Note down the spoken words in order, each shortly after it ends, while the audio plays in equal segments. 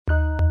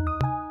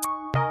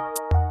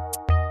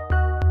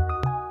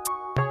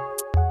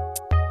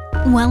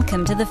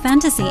Welcome to the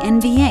Fantasy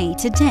NBA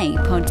Today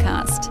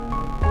podcast.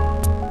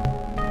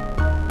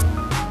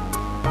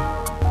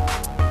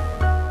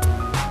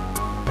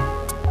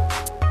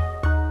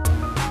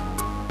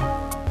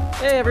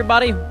 Hey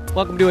everybody,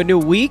 welcome to a new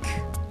week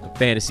of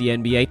Fantasy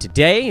NBA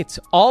Today. It's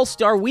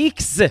All-Star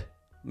Weeks.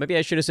 Maybe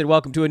I should have said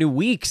welcome to a new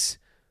weeks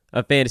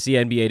of Fantasy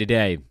NBA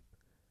Today.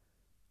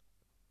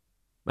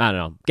 I don't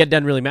know.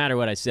 Doesn't really matter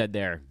what I said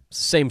there.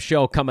 Same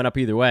show coming up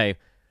either way.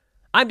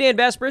 I'm Dan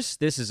Vespris.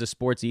 This is a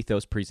Sports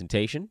Ethos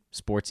presentation.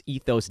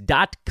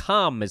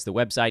 SportsEthos.com is the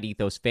website.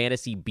 Ethos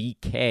Fantasy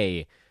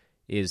BK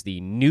is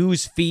the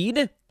news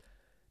feed.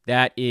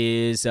 That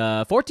is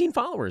 14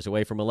 followers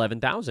away from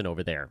 11,000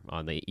 over there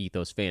on the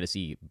Ethos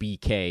Fantasy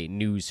BK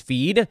news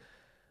feed.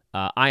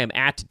 I am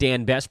at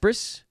Dan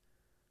Vespris,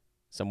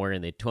 somewhere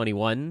in the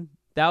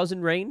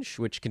 21,000 range,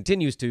 which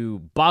continues to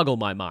boggle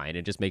my mind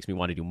and just makes me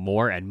want to do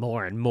more and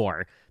more and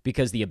more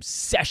because the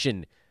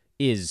obsession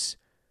is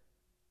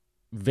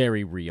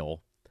very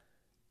real.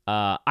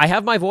 I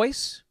have my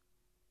voice,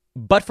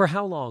 but for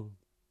how long?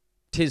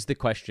 'Tis the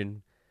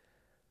question.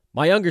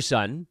 My younger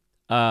son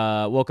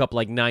woke up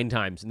like 9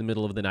 times in the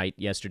middle of the night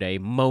yesterday,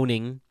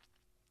 moaning.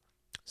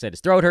 Said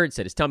his throat hurt,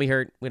 said his tummy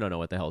hurt. We don't know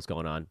what the hell's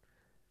going on.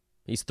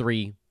 He's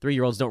 3.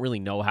 3-year-olds don't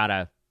really know how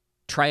to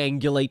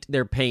triangulate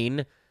their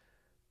pain.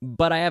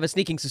 But I have a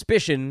sneaking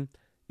suspicion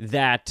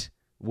that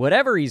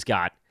whatever he's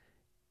got,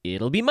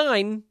 it'll be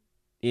mine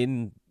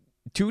in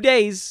 2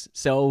 days.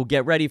 So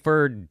get ready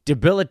for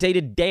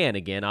debilitated Dan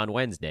again on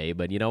Wednesday.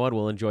 But you know what?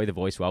 We'll enjoy the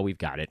voice while we've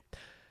got it.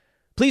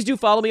 Please do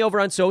follow me over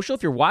on social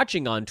if you're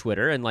watching on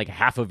Twitter, and like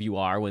half of you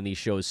are when these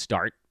shows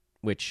start,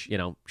 which, you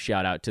know,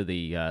 shout out to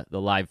the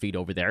live feed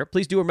over there.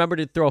 Please do remember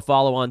to throw a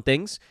follow on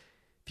things.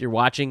 If you're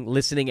watching,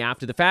 listening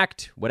after the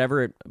fact,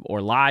 whatever,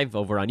 or live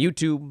over on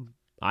YouTube,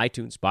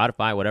 iTunes,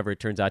 Spotify, whatever it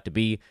turns out to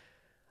be,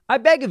 I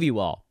beg of you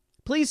all,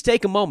 please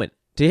take a moment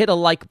to hit a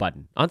like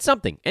button on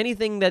something,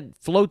 anything that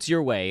floats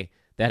your way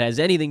that has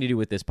anything to do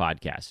with this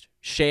podcast.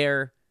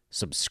 Share,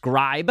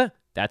 subscribe.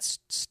 That's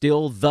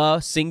still the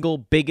single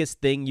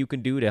biggest thing you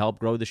can do to help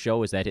grow the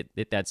show is that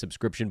hit that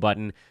subscription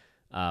button.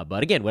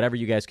 But again, whatever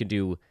you guys can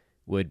do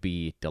would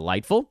be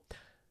delightful.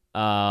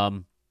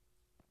 What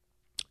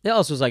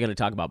else was I going to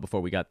talk about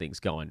before we got things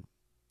going?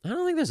 I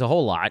don't think there's a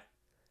whole lot.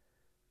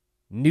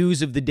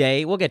 News of the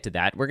day, we'll get to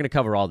that. We're going to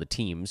cover all the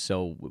teams,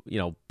 so you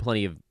know,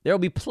 there will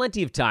be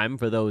plenty of time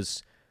for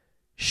those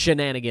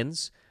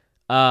shenanigans.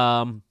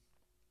 Yeah,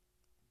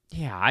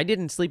 I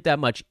didn't sleep that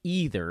much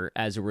either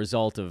as a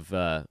result of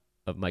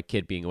my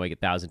kid being awake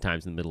 1,000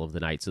 times in the middle of the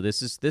night. So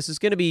this is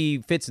going to be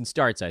fits and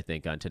starts, I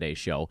think, on today's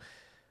show.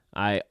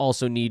 I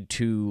also need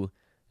to,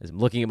 as I'm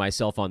looking at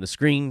myself on the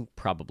screen,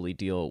 probably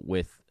deal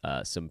with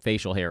some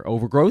facial hair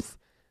overgrowth.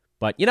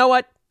 But you know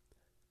what?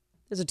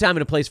 There's a time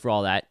and a place for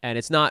all that, and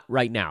it's not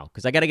right now,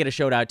 because I got to get a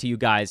shout out to you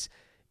guys.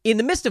 In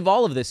the midst of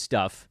all of this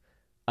stuff,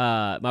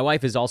 my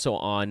wife is also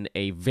on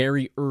a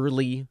very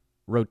early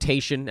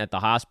rotation at the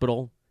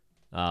hospital.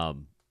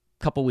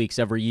 Couple weeks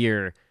every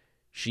year,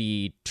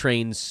 she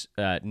trains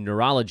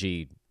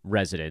neurology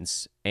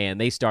residents,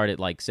 and they start at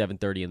like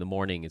 7:30 in the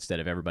morning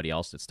instead of everybody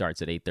else that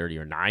starts at 8:30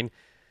 or 9.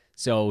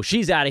 So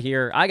she's out of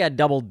here. I got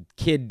double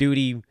kid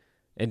duty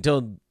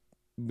until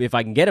if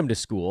I can get them to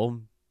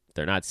school, if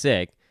they're not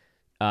sick.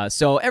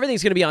 So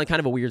everything's going to be on kind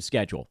of a weird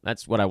schedule.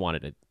 That's what I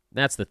wanted to.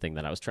 That's the thing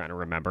that I was trying to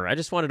remember. I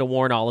just wanted to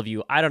warn all of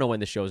you. I don't know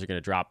when the shows are going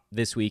to drop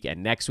this week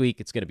and next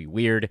week. It's going to be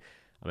weird.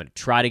 I'm going to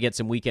try to get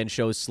some weekend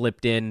shows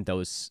slipped in.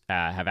 Those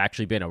have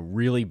actually been a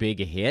really big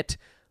hit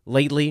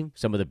lately.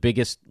 Some of the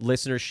biggest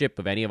listenership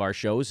of any of our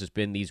shows has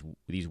been these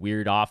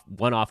weird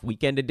one-off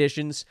weekend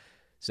editions.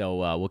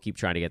 So we'll keep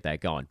trying to get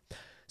that going.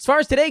 As far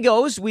as today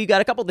goes, we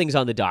got a couple things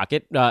on the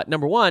docket.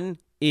 Number one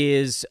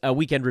is a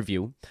weekend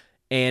review.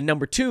 And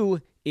number two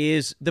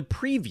is the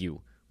preview,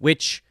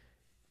 which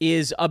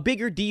is a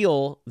bigger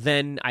deal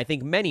than I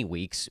think many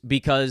weeks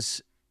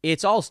because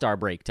it's All-Star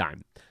break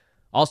time.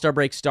 All-Star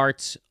break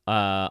starts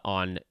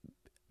on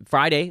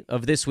Friday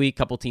of this week. A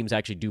couple teams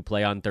actually do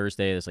play on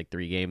Thursday. There's like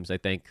 3 games, I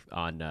think,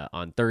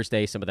 on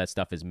Thursday. Some of that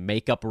stuff is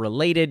makeup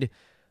related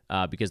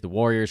because the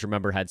Warriors,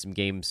 remember, had some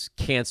games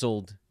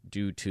canceled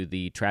due to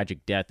the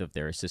tragic death of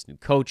their assistant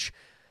coach.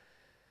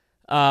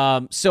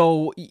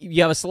 So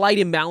you have a slight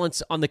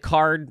imbalance on the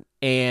card,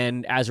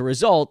 and as a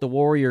result, the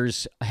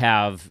Warriors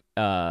have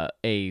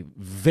a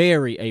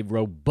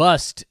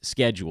robust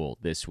schedule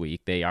this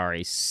week. They are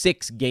a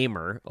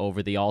 6-gamer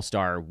over the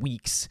All-Star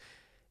weeks,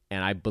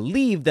 and I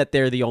believe that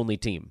they're the only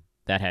team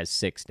that has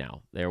 6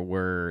 now.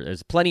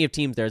 There's plenty of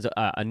teams. There's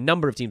a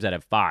number of teams that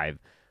have 5,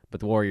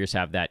 but the Warriors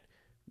have that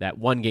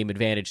 1-game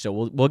advantage. So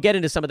we'll get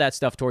into some of that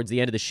stuff towards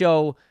the end of the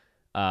show.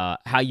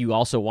 How you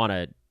also want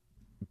to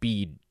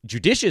be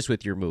judicious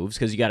with your moves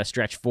because you got to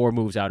stretch 4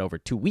 moves out over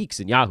 2 weeks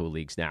in Yahoo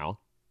leagues now.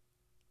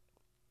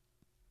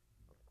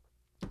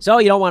 So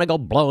you don't want to go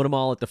blowing them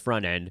all at the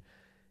front end,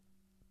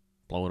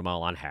 blowing them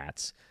all on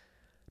hats.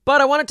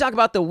 But I want to talk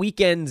about the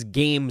weekend's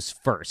games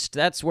first.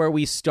 That's where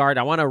we start.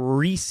 I want to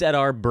reset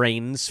our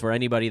brains for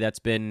anybody that's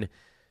been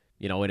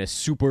in a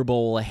Super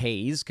Bowl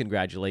haze.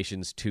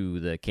 Congratulations to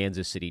the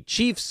Kansas City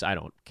Chiefs. I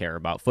don't care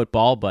about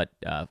football, but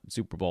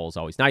Super Bowl is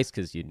always nice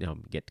because you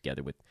get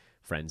together with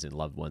friends and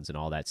loved ones and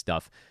all that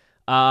stuff.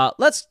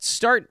 Let's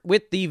start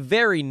with the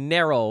very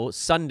narrow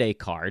Sunday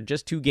card.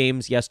 Just 2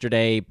 games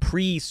yesterday,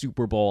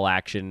 pre-Super Bowl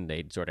action.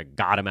 They sort of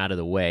got them out of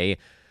the way.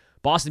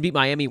 Boston beat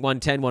Miami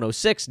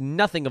 110-106.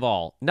 Nothing at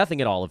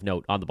all of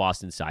note on the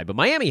Boston side, but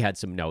Miami had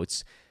some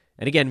notes.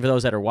 And again, for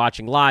those that are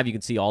watching live, you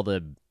can see all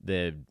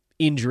the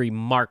injury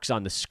marks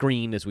on the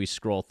screen as we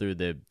scroll through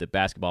the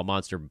Basketball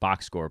Monster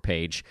box score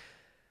page.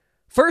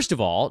 First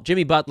of all,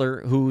 Jimmy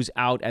Butler, who's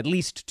out at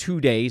least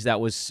 2 days. That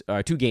was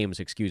 2 games,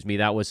 excuse me.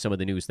 That was some of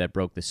the news that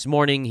broke this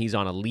morning. He's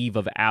on a leave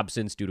of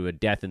absence due to a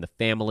death in the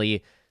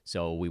family.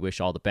 So we wish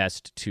all the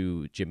best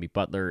to Jimmy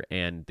Butler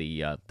and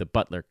the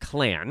Butler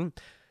clan.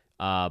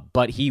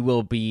 But he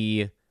will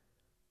be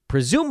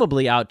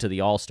presumably out to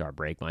the All-Star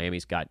break.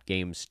 Miami's got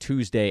games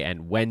Tuesday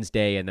and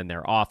Wednesday, and then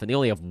they're off. And they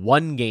only have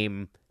 1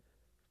 game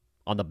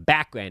on the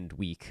back end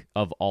week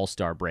of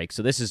All-Star break.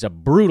 So this is a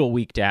brutal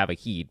week to have a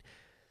Heat.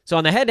 So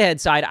on the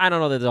head-to-head side, I don't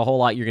know that there's a whole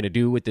lot you're going to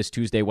do with this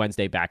Tuesday,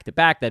 Wednesday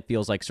back-to-back. That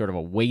feels like sort of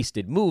a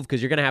wasted move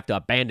because you're going to have to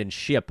abandon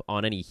ship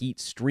on any Heat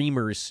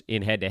streamers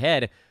in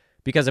head-to-head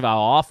because of how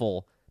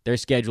awful their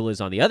schedule is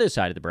on the other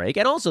side of the break,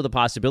 and also the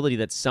possibility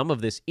that some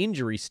of this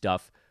injury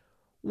stuff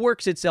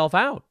works itself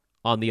out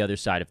on the other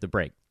side of the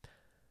break.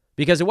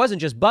 Because it wasn't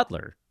just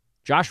Butler.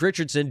 Josh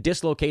Richardson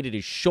dislocated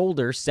his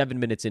shoulder 7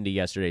 minutes into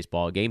yesterday's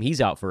ball game.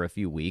 He's out for a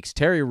few weeks.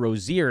 Terry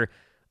Rozier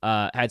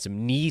had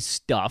some knee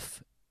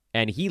stuff,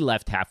 and he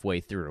left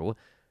halfway through,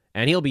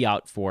 and he'll be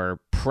out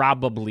for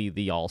probably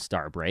the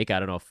All-Star break. I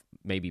don't know if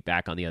maybe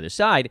back on the other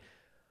side.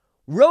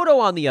 Roto,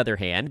 on the other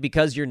hand,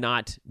 because you're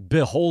not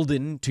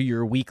beholden to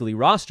your weekly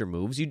roster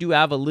moves, you do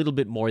have a little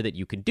bit more that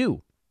you can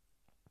do.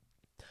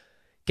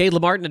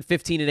 Caleb Martin at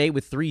 15-8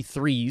 with 3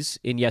 threes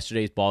in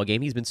yesterday's ball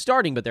game. He's been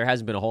starting, but there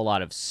hasn't been a whole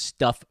lot of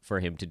stuff for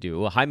him to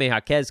do. Jaime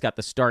Jaquez got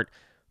the start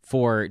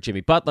for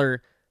Jimmy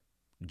Butler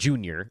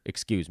Jr.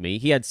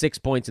 He had 6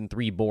 points and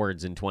 3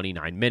 boards in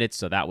 29 minutes,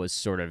 so that was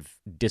sort of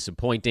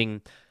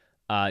disappointing.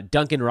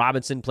 Duncan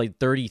Robinson played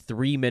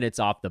 33 minutes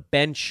off the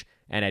bench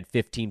and had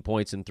 15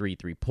 points and 3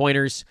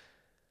 3-pointers.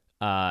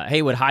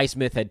 Haywood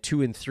Highsmith had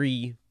 2 and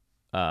 3.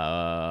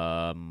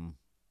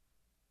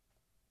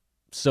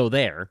 So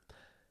there.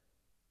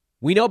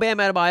 We know Bam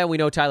Adebayo, we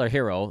know Tyler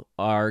Hero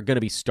are going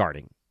to be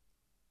starting.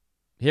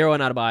 Hero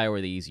and Adebayo are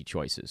the easy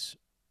choices.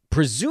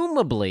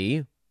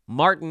 Presumably,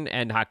 Martin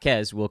and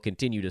Jaquez will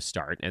continue to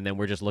start, and then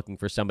we're just looking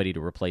for somebody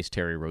to replace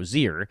Terry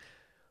Rozier.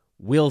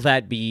 Will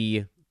that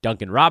be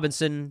Duncan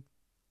Robinson?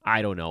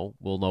 I don't know.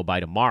 We'll know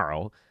by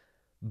tomorrow.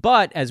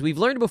 But as we've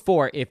learned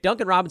before, if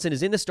Duncan Robinson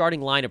is in the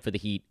starting lineup for the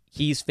Heat,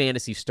 he's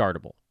fantasy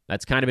startable.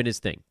 That's kind of been his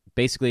thing.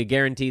 Basically a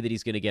guarantee that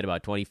he's going to get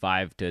about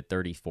 25 to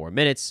 34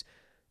 minutes.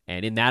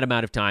 And in that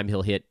amount of time,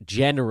 he'll hit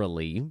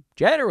generally,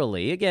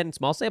 again,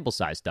 small sample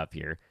size stuff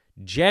here,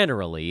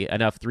 generally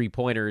enough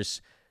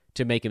 3-pointers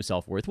to make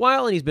himself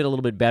worthwhile. And he's been a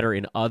little bit better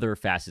in other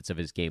facets of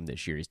his game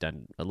this year. He's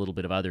done a little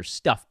bit of other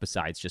stuff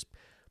besides just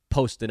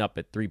posting up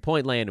at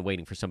 3-point land and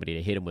waiting for somebody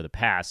to hit him with a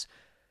pass.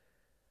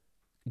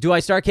 Do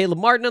I start Caleb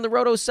Martin on the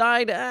Roto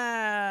side?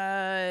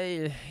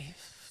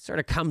 Sort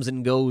of comes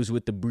and goes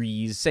with the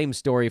breeze. Same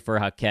story for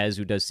Jaquez,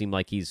 who does seem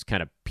like he's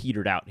kind of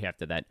petered out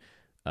after that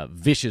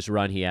vicious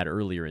run he had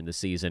earlier in the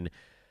season.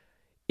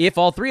 If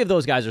all 3 of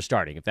those guys are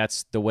starting, if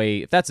that's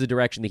the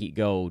direction the Heat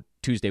go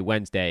Tuesday,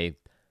 Wednesday,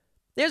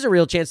 there's a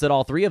real chance that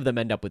all 3 of them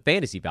end up with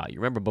fantasy value.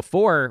 Remember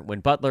before, when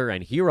Butler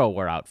and Hero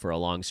were out for a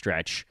long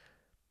stretch,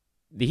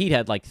 the Heat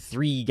had like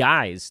 3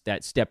 guys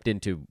that stepped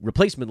into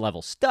replacement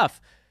level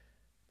stuff.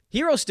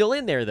 Hero's still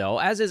in there, though,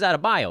 as is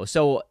Adebayo.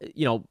 So,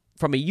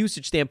 from a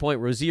usage standpoint,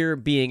 Rozier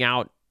being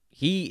out,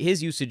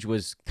 his usage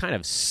was kind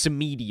of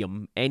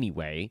medium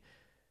anyway.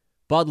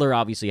 Butler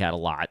obviously had a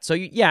lot. So,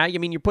 yeah,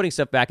 you're putting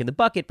stuff back in the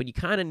bucket, but you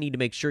kind of need to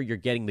make sure you're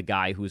getting the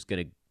guy who's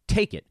going to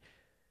take it.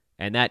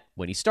 And that,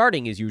 when he's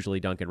starting, is usually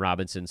Duncan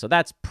Robinson. So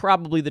that's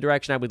probably the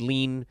direction I would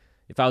lean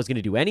if I was going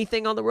to do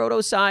anything on the Roto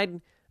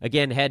side.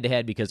 Again,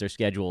 head-to-head, because their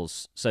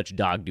schedule's such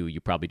dog-do, you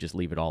probably just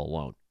leave it all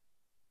alone.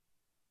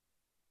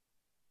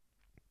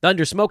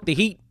 Thunder smoked the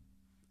Heat.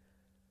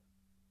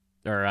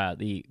 Or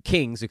the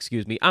Kings,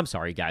 excuse me. I'm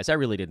sorry, guys. I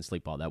really didn't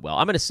sleep all that well.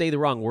 I'm going to say the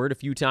wrong word a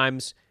few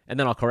times, and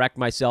then I'll correct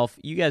myself.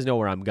 You guys know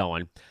where I'm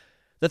going.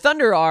 The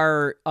Thunder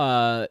are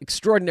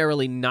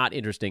extraordinarily not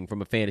interesting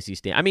from a fantasy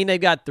standpoint.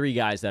 They've got 3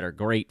 guys that are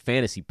great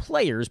fantasy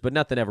players, but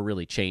nothing ever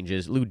really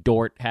changes. Lou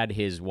Dort had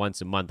his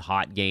once-a-month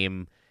hot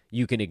game.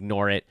 You can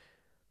ignore it.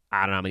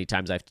 I don't know how many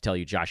times I have to tell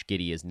you Josh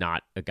Giddey is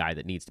not a guy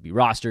that needs to be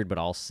rostered, but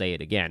I'll say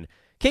it again.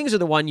 Kings are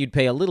the one you'd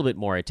pay a little bit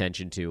more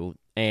attention to.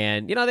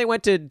 And, they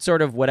went to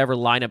sort of whatever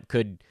lineup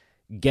could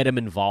get him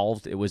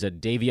involved. It was a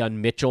Davion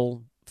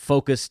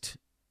Mitchell-focused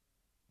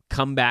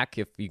comeback,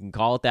 if you can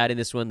call it that, in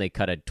this one. They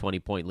cut a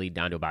 20-point lead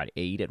down to about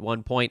 8 at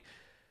one point.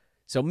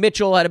 So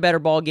Mitchell had a better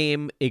ball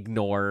game.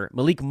 Ignore.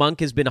 Malik Monk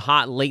has been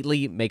hot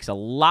lately. Makes a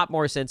lot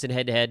more sense in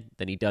head-to-head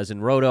than he does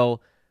in Roto.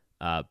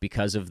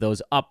 because of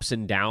those ups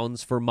and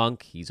downs for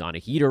Monk. He's on a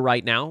heater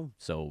right now,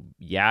 so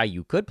yeah,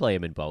 you could play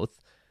him in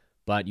both,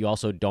 but you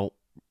also don't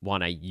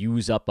want to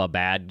use up a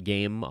bad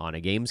game on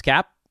a games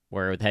cap,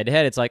 where with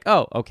head-to-head, it's like,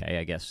 oh, okay,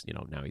 I guess,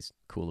 now he's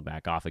cooling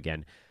back off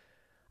again.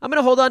 I'm going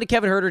to hold on to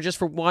Kevin Huerter just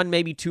for one,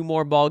 maybe two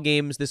more ball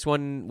games. This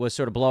one was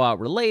sort of blowout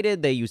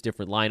related. They used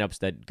different lineups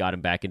that got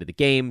him back into the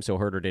game, so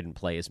Huerter didn't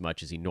play as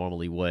much as he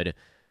normally would.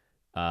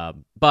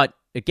 But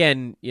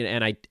again,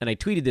 and I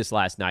tweeted this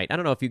last night. I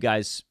don't know if you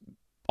guys,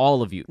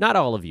 all of you, not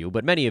all of you,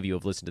 but many of you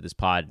have listened to this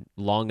pod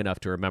long enough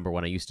to remember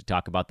when I used to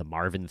talk about the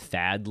Marvin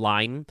Thad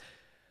line.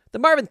 The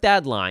Marvin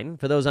Thad line,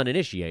 for those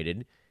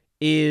uninitiated,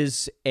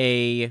 is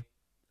it's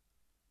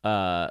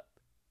a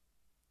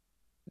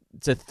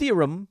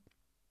theorem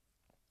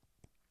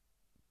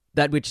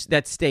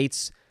that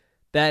states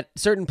that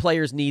certain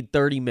players need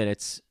 30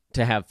 minutes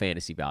to have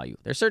fantasy value.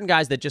 There's certain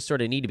guys that just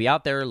sort of need to be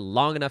out there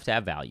long enough to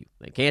have value.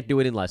 They can't do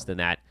it in less than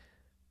that.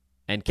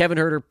 And Kevin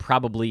Huerter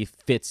probably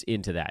fits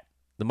into that,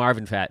 the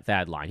Marvin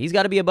Thad line. He's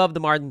got to be above the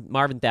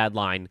Marvin Thad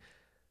line.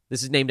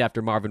 This is named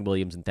after Marvin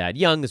Williams and Thad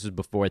Young. This was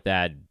before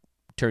Thad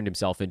turned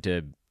himself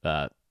into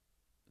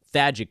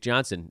Thadgic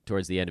Johnson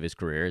towards the end of his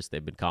career, as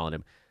they've been calling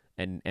him.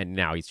 And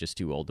now he's just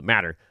too old to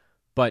matter.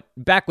 But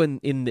back when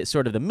in the,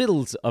 sort of the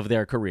middles of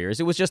their careers,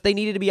 it was just they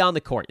needed to be on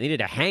the court. They needed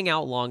to hang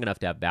out long enough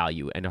to have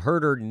value, and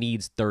Huerter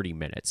needs 30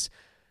 minutes.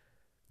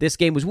 This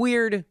game was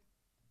weird.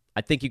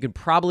 I think you can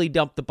probably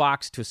dump the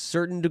box to a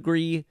certain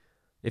degree.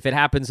 If it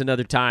happens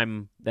another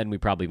time, then we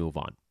probably move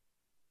on.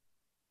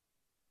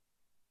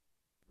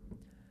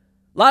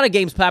 A lot of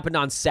games happened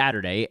on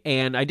Saturday,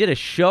 and I did a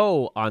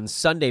show on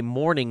Sunday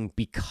morning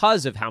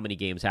because of how many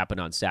games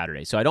happened on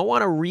Saturday. So I don't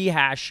want to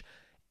rehash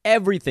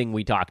everything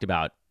we talked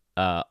about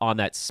on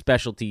that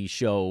specialty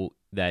show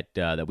that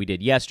we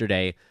did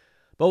yesterday,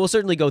 but we'll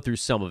certainly go through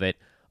some of it.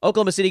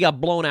 Oklahoma City got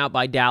blown out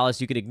by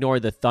Dallas. You can ignore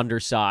the Thunder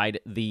side.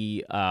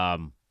 The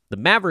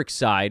Mavericks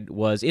side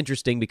was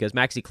interesting because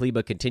Maxi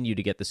Kleber continued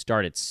to get the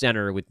start at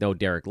center with no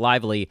Derek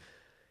Lively,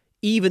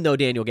 even though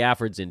Daniel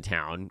Gafford's in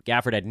town.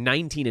 Gafford had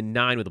 19 and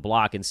 9 with a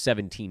block in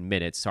 17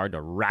 minutes. It's hard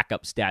to rack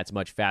up stats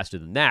much faster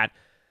than that.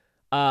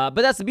 But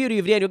that's the beauty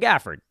of Daniel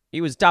Gafford.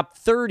 He was a top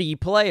 30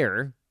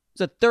 player.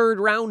 He was a third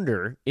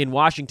rounder in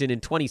Washington in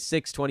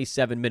 26,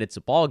 27 minutes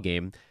a ball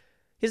game.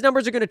 His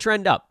numbers are going to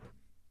trend up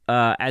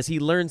as he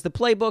learns the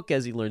playbook,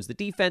 as he learns the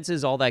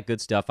defenses, all that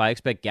good stuff. I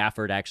expect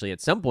Gafford actually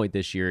at some point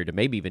this year to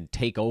maybe even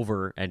take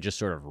over and just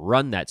sort of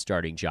run that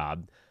starting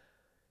job.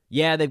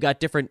 Yeah, they've got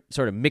different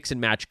sort of mix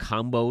and match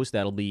combos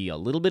that'll be a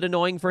little bit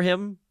annoying for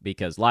him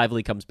because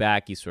Lively comes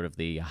back. He's sort of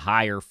the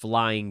higher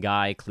flying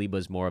guy.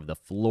 Kleber's more of the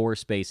floor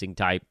spacing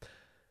type.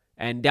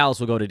 And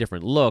Dallas will go to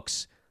different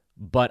looks.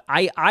 But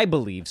I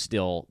believe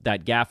still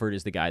that Gafford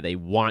is the guy they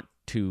want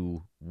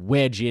to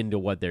wedge into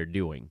what they're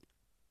doing.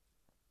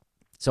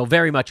 So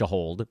very much a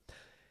hold.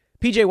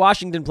 P.J.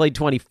 Washington played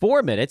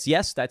 24 minutes.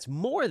 Yes, that's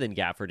more than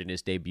Gafford in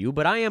his debut,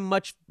 but I am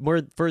much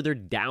more further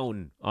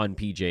down on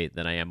P.J.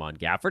 than I am on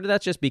Gafford.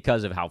 That's just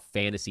because of how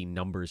fantasy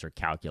numbers are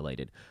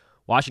calculated.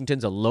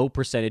 Washington's a low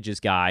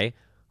percentages guy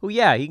who,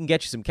 yeah, he can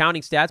get you some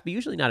counting stats, but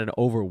usually not an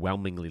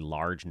overwhelmingly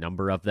large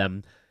number of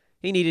them.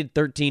 He needed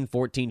 13,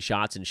 14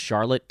 shots in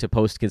Charlotte to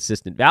post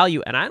consistent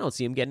value, and I don't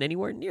see him getting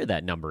anywhere near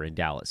that number in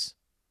Dallas.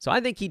 So I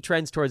think he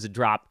trends towards a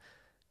drop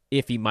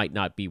if he might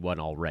not be one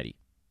already.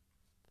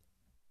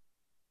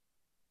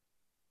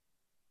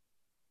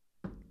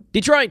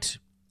 Detroit.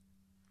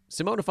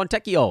 Simona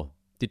Fontecchio.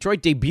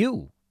 Detroit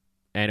debut.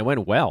 And it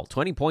went well.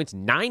 20 points,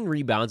 9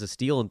 rebounds, a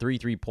steal, and 3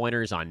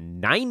 3-pointers on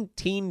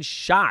 19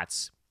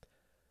 shots.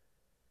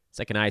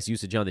 Second highest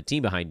usage on the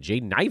team behind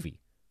Jaden Ivey.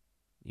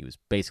 He was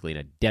basically in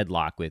a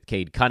deadlock with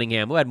Cade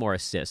Cunningham, who had more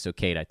assists. So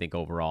Cade, I think,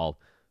 overall,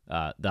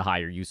 the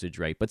higher usage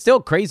rate. But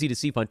still crazy to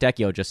see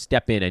Fontecchio just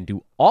step in and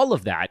do all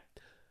of that.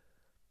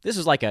 This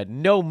was like a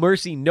no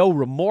mercy, no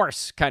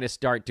remorse kind of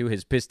start to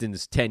his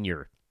Pistons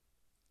tenure.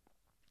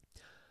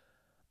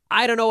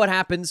 I don't know what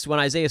happens when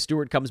Isaiah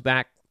Stewart comes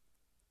back.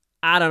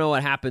 I don't know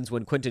what happens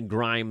when Quentin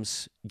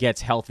Grimes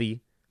gets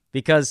healthy,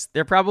 because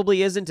there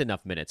probably isn't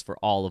enough minutes for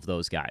all of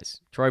those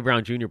guys. Troy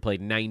Brown Jr. played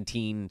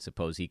 19.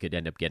 Suppose he could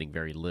end up getting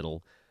very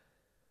little.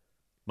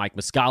 Mike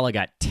Muscala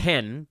got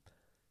 10.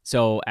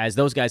 So as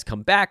those guys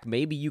come back,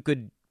 maybe you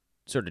could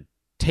sort of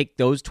take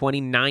those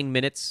 29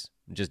 minutes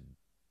and just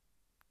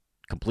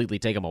completely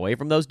take them away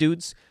from those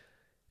dudes.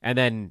 And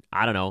then,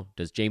 I don't know,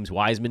 does James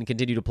Wiseman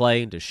continue to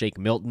play? Does Shake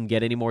Milton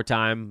get any more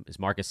time? Is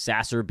Marcus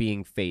Sasser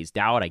being phased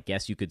out? I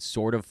guess you could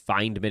sort of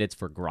find minutes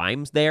for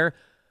Grimes there.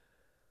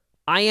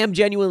 I am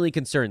genuinely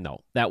concerned, though,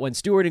 that when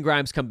Stewart and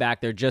Grimes come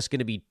back, they're just going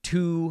to be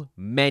too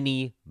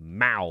many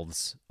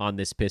mouths on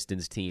this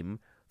Pistons team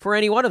for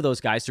any one of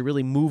those guys to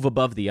really move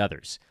above the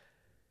others.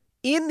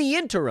 In the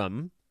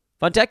interim,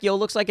 Fontecchio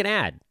looks like an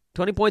ad.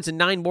 20 points and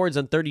 9 boards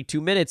on 32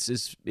 minutes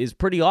is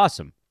pretty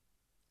awesome.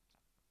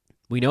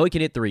 We know he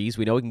can hit threes.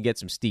 We know he can get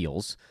some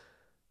steals.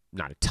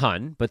 Not a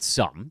ton, but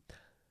some.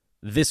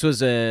 This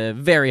was a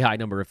very high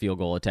number of field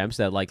goal attempts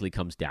that likely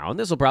comes down.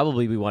 This will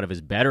probably be one of his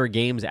better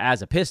games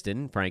as a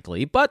Piston,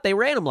 frankly, but they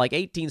ran him like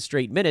 18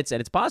 straight minutes, and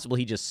it's possible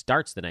he just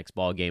starts the next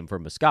ball game for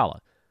Muscala.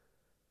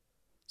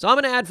 So I'm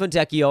going to add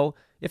Fontecchio.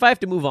 If I have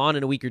to move on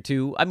in a week or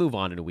two, I move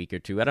on in a week or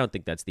two. I don't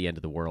think that's the end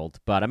of the world,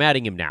 but I'm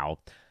adding him now.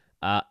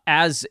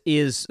 As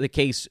is the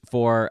case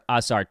for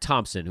Ausar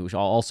Thompson, who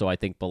also I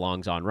think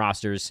belongs on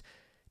rosters.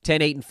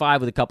 10, 8, and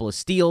 5 with a couple of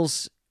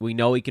steals. We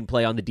know he can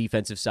play on the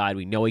defensive side.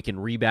 We know he can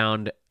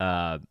rebound.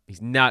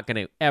 He's not going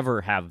to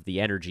ever have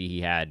the energy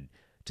he had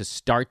to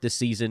start the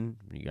season.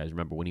 You guys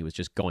remember when he was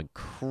just going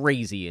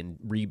crazy in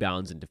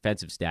rebounds and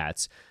defensive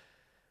stats.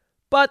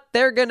 But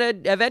they're going to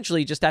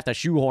eventually just have to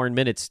shoehorn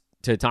minutes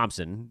to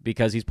Thompson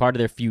because he's part of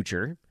their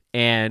future,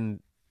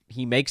 and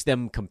he makes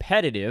them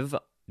competitive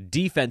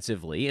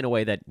defensively in a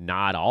way that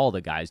not all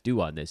the guys do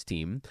on this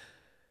team.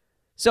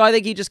 So I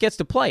think he just gets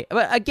to play.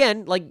 But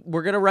again, like,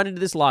 we're going to run into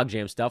this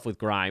logjam stuff with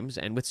Grimes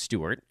and with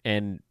Stewart,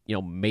 and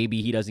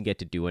maybe he doesn't get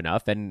to do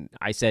enough. And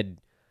I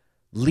said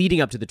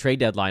leading up to the trade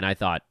deadline, I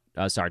thought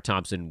Ausar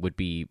Thompson would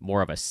be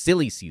more of a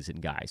silly season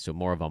guy, so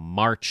more of a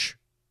March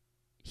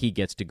he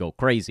gets to go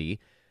crazy.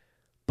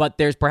 But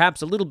there's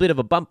perhaps a little bit of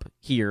a bump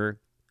here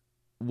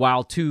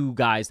while two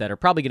guys that are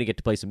probably going to get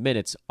to play some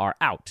minutes are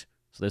out.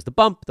 So there's the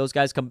bump. Those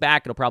guys come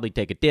back. It'll probably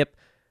take a dip.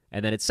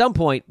 And then at some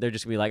point, they're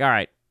just going to be like, all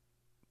right,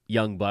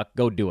 young buck,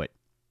 go do it.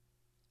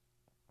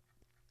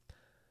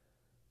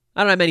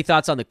 I don't have many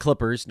thoughts on the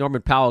Clippers.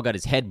 Norman Powell got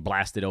his head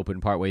blasted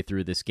open partway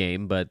through this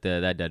game, but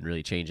that doesn't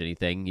really change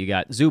anything. You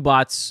got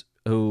Zubats,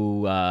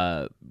 who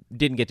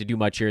didn't get to do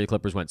much here. The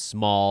Clippers went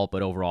small,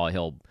 but overall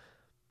he'll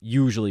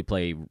usually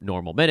play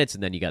normal minutes,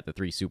 and then you got the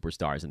three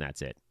superstars, and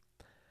that's it.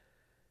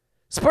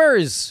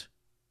 Spurs,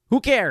 who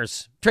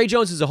cares? Trey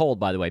Jones is a hold,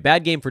 by the way.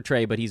 Bad game for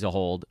Trey, but he's a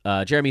hold.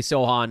 Jeremy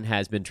Sohan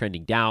has been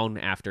trending down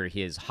after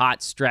his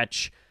hot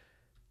stretch.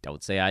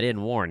 Don't say I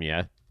didn't warn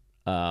you.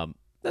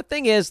 The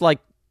thing is, like,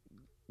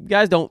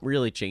 guys don't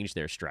really change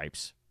their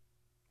stripes.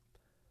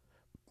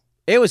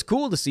 It was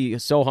cool to see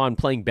Sohan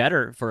playing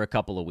better for a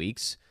couple of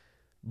weeks,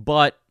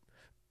 but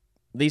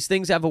these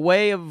things have a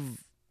way of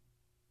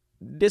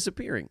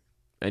disappearing.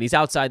 And he's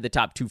outside the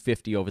top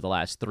 250 over the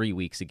last 3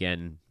 weeks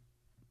again.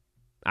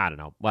 I don't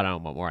know what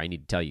more I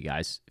need to tell you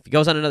guys. If he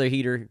goes on another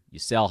heater, you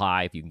sell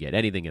high. If you can get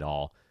anything at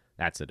all,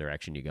 that's the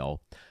direction you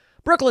go.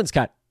 Brooklyn's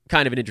got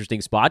kind of an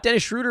interesting spot.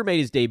 Dennis Schroeder made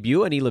his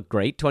debut, and he looked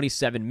great.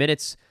 27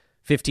 minutes,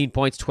 15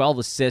 points, 12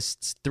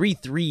 assists. 3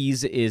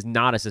 threes is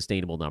not a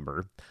sustainable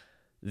number.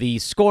 The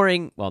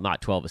scoring, well,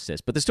 not 12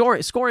 assists, but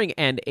the scoring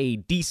and a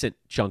decent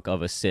chunk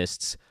of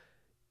assists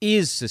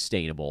is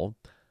sustainable.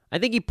 I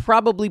think he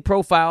probably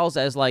profiles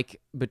as like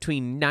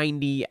between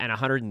 90 and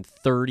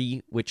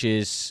 130, which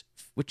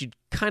you'd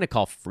kind of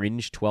call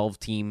fringe 12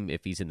 team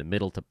if he's in the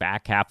middle to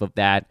back half of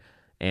that,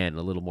 and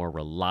a little more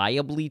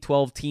reliably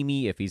 12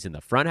 teamy if he's in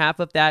the front half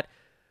of that.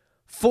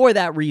 For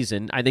that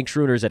reason, I think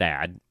Schroeder's an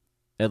ad,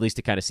 at least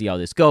to kind of see how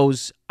this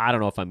goes. I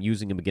don't know if I'm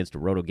using him against a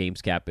Roto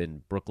Games Cap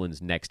in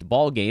Brooklyn's next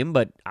ball game,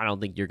 but I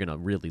don't think you're going to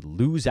really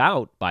lose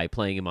out by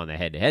playing him on the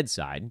head-to-head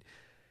side.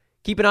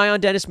 Keep an eye on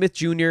Dennis Smith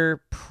Jr.,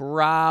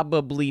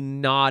 probably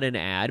not an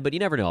ad, but you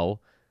never know.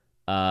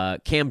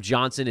 Cam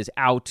Johnson is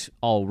out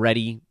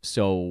already,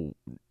 so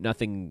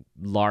nothing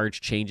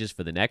large changes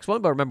for the next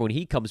one. But remember, when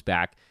he comes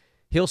back,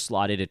 he'll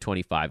slot it at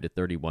 25 to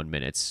 31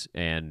 minutes.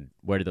 And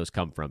where do those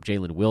come from?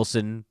 Jalen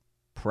Wilson,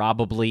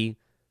 probably.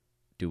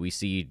 Do we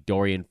see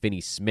Dorian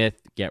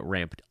Finney-Smith get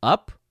ramped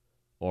up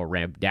or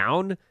ramped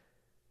down?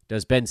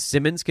 Does Ben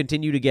Simmons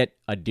continue to get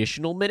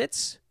additional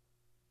minutes?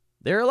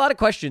 There are a lot of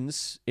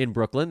questions in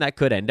Brooklyn that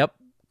could end up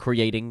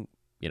creating,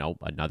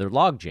 another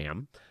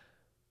logjam.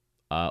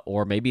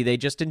 Or maybe they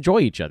just enjoy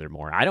each other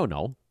more. I don't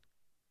know.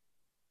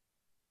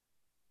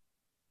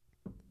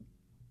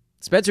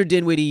 Spencer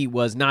Dinwiddie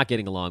was not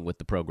getting along with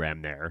the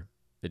program there.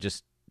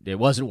 It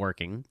wasn't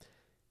working.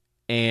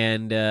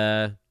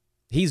 And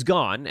he's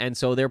gone, and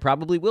so there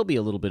probably will be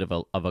a little bit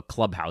of a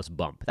clubhouse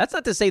bump. That's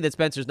not to say that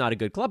Spencer's not a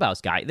good clubhouse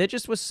guy. There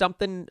just was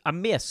something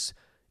amiss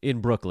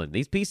in Brooklyn.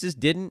 These pieces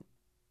didn't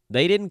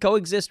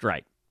coexist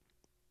right.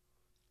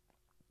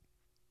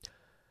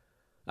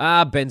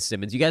 Ben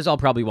Simmons. You guys all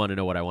probably want to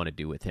know what I want to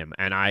do with him,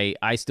 and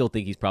I still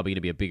think he's probably going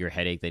to be a bigger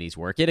headache than he's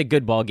worth. He had a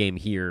good ball game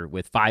here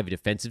with 5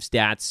 defensive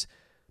stats,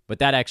 but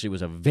that actually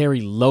was a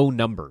very low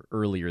number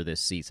earlier this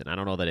season. I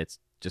don't know that it's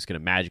just going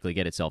to magically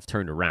get itself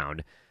turned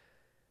around.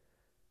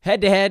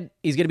 Head-to-head,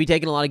 he's going to be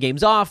taking a lot of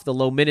games off. The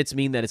low minutes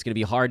mean that it's going to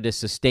be hard to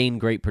sustain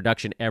great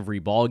production every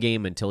ball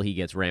game until he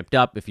gets ramped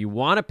up. If you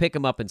want to pick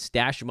him up and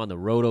stash him on the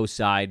roto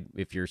side,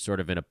 if you're sort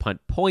of in a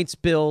punt points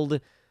build,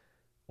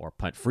 or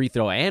punt free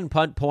throw and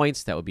punt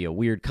points, that would be a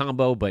weird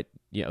combo, but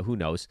who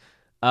knows?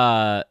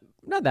 Not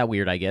that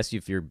weird, I guess,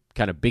 if you're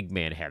kind of big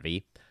man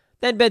heavy.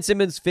 Then Ben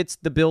Simmons fits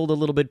the build a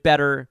little bit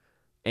better,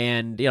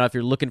 and if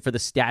you're looking for the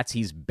stats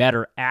he's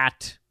better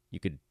at, you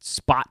could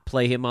spot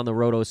play him on the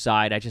roto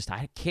side.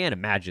 I can't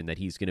imagine that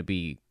he's going to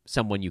be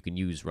someone you can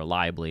use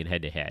reliably in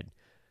head-to-head.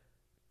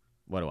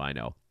 What do I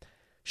know?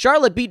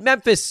 Charlotte beat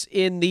Memphis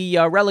in the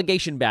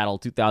relegation battle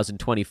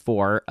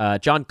 2024.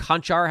 John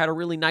Konchar had a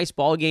really nice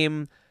ball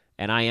game,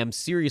 and I am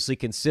seriously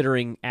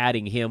considering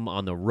adding him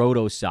on the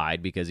roto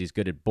side because he's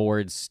good at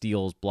boards,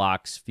 steals,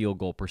 blocks, field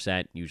goal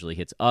percent, usually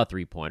hits a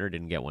three-pointer,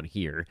 didn't get one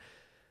here,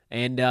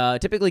 and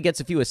typically gets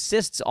a few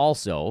assists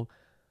also.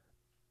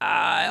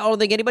 I don't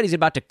think anybody's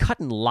about to cut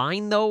in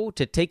line, though,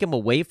 to take him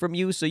away from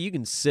you, so you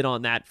can sit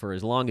on that for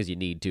as long as you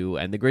need to,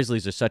 and the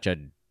Grizzlies are such a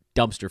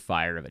dumpster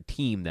fire of a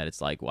team that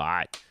it's like,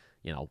 well,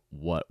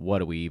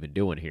 what are we even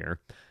doing here?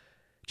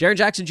 Jaren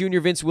Jackson Jr.,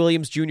 Vince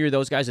Williams Jr.,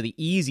 those guys are the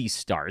easy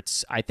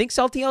starts. I think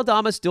Santi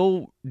Aldama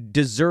still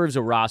deserves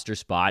a roster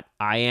spot.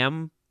 I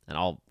am,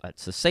 and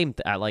it's the same,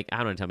 I don't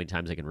know how many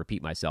times I can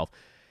repeat myself.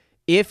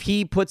 If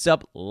he puts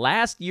up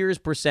last year's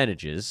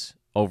percentages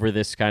over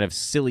this kind of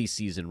silly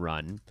season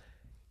run,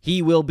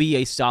 he will be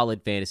a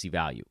solid fantasy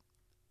value.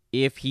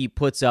 If he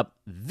puts up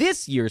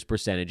this year's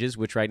percentages,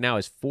 which right now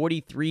is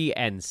 43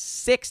 and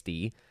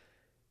 60,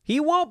 he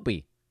won't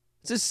be.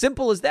 It's as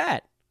simple as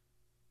that.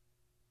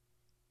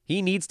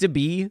 He needs to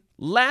be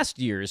last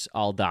year's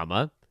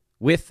Aldama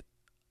with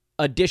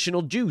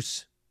additional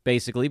juice,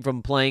 basically,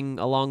 from playing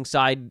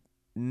alongside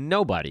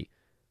nobody.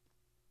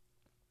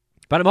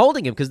 But I'm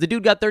holding him because the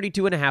dude got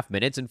 32 and a half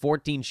minutes and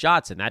 14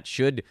 shots, and that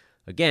should,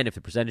 again, if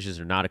the percentages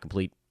are not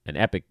an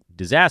epic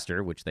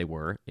disaster, which they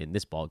were in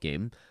this ball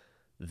game,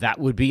 that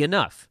would be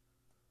enough.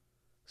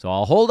 So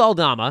I'll hold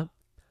Aldama,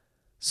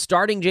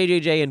 starting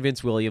JJJ and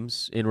Vince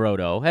Williams in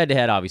Roto.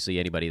 Head-to-head, obviously,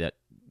 anybody that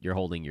you're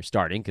holding, you're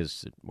starting,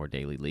 because more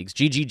daily leagues.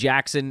 GG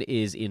Jackson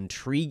is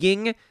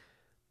intriguing,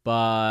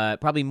 but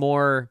probably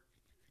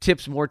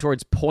tips more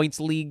towards points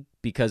league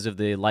because of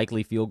the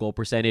likely field goal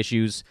percent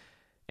issues.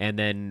 And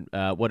then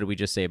what did we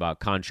just say about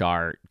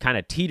Konchar? Kind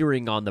of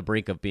teetering on the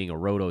brink of being a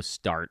Roto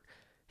start.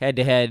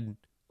 Head-to-head,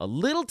 a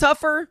little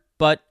tougher,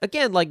 but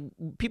again, like,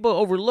 people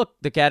overlook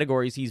the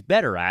categories he's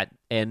better at,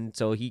 and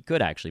so he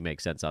could actually make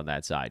sense on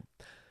that side.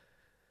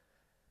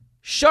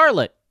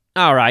 Charlotte,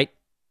 all right.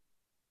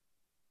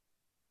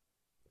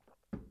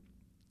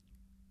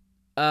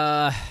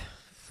 Oh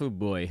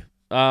boy.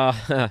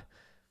 What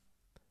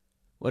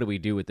do we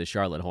do with the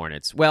Charlotte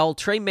Hornets? Well,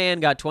 Trey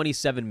Mann got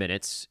 27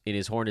 minutes in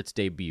his Hornets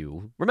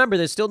debut. Remember,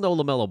 there's still no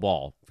LaMelo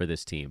Ball for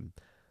this team,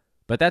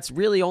 but that's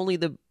really only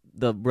the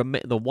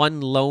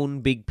one lone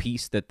big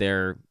piece that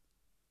they're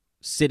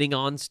sitting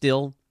on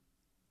still.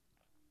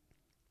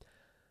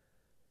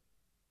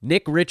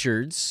 Nick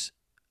Richards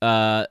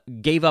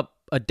gave up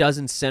a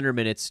dozen center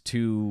minutes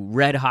to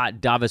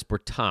red-hot Davis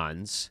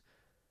Bertans.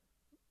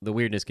 The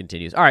weirdness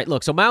continues. All right,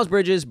 look, so Miles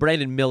Bridges,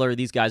 Brandon Miller,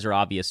 these guys are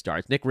obvious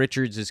starts. Nick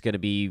Richards is going to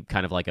be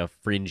kind of like a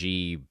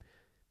fringy,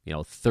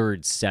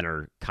 third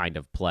center kind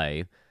of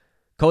play.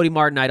 Cody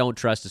Martin, I don't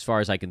trust as far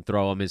as I can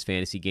throw him. His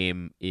fantasy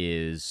game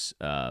is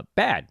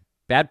bad.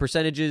 Bad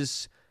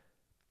percentages,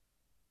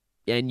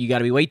 and you got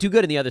to be way too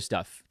good in the other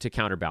stuff to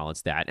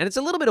counterbalance that. And it's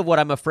a little bit of what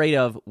I'm afraid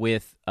of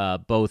with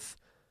both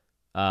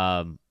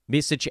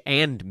Misic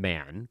and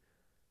Mann,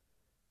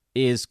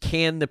 is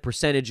can the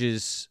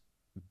percentages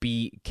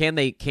be, can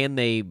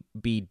they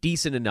be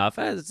decent enough?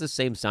 It's the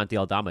same Santi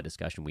Aldama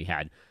discussion we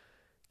had.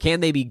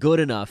 Can they be good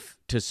enough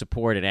to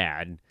support an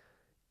ad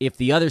if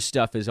the other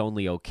stuff is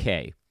only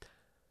okay?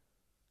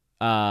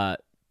 I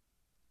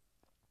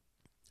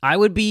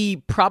would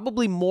be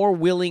probably more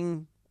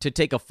willing to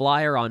take a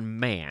flyer on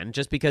Mann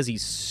just because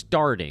he's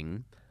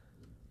starting.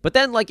 But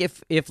then, like,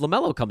 if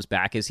LaMelo comes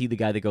back, is he the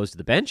guy that goes to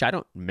the bench?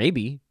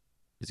 Maybe.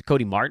 Is it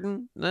Cody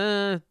Martin?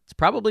 It's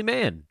probably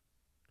Mann.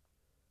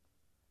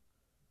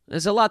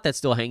 There's a lot that's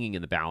still hanging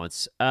in the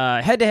balance.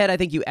 Head-to-head, I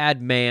think you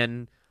add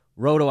Mann.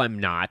 Roto, I'm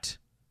not.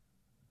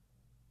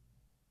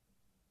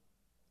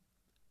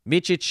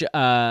 Micic,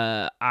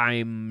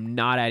 I'm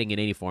not adding in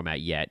any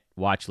format yet.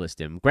 Watch list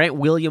him. Grant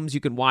Williams, you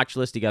can watch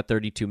list. He got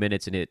 32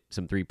 minutes and hit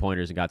some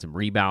three-pointers and got some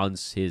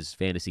rebounds. His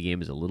fantasy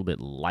game is a little bit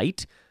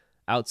light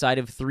outside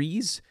of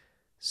threes,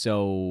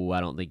 so I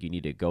don't think you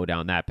need to go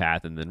down that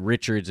path. And then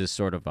Richards is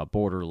sort of a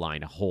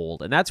borderline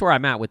hold, and that's where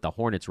I'm at with the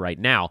Hornets right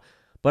now.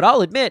 But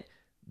I'll admit,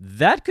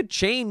 that could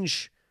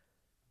change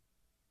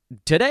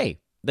today.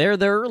 They're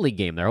their early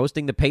game. They're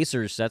hosting the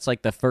Pacers. That's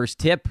like the first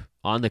tip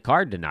on the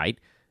card tonight.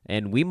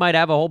 And we might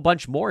have a whole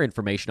bunch more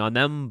information on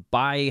them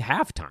by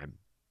halftime,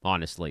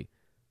 honestly.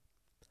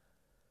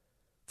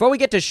 Before we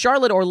get to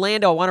Charlotte,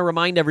 Orlando, I want to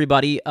remind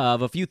everybody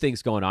of a few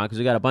things going on because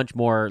we got a bunch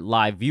more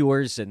live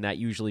viewers, and that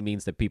usually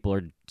means that people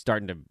are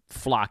starting to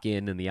flock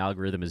in and the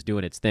algorithm is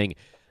doing its thing.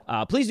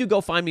 Please do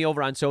go find me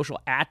over on social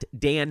at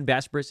Dan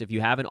Besbris if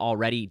you haven't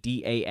already,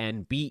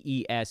 DanBesbris.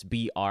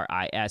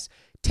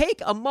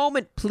 Take a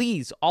moment,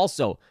 please,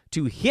 also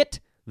to hit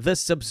the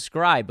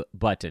subscribe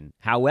button,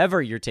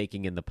 however you're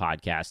taking in the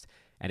podcast.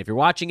 And if you're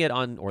watching it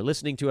on or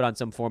listening to it on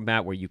some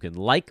format where you can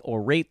like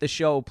or rate the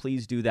show,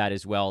 please do that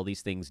as well.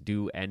 These things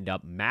do end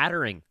up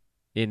mattering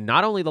in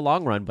not only the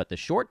long run, but the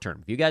short term.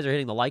 If you guys are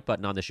hitting the like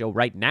button on the show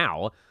right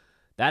now,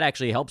 that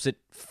actually helps it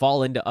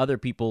fall into other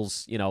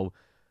people's,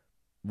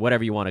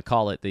 whatever you want to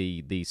call it,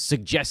 the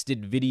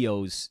suggested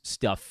videos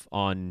stuff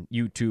on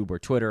YouTube or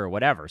Twitter or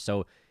whatever.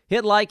 So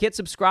hit like, hit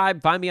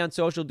subscribe, find me on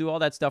social, do all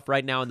that stuff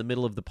right now in the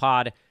middle of the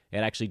pod. It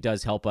actually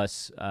does help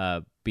us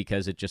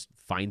because it just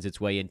finds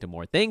its way into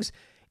more things.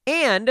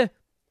 And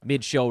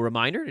mid-show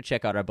reminder to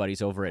check out our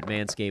buddies over at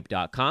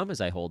manscaped.com as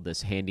I hold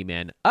this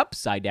handyman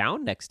upside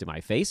down next to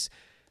my face.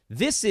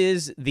 This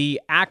is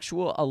the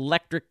actual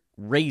electric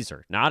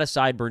razor, not a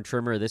sideburn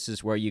trimmer. This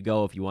is where you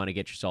go if you want to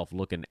get yourself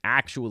looking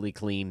actually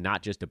clean,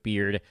 not just a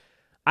beard.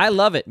 I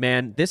love it,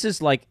 man. This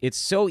is it's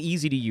so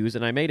easy to use,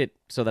 and I made it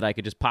so that I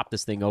could just pop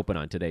this thing open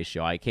on today's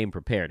show. I came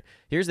prepared.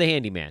 Here's the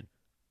handyman.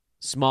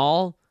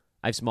 Small.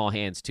 I have small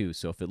hands, too,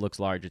 so if it looks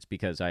large, it's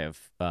because I have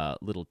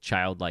little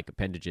childlike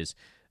appendages.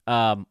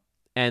 And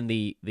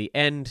the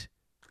end,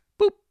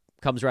 boop,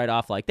 comes right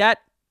off like that.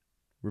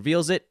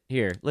 Reveals it.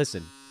 Here,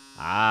 listen.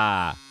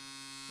 There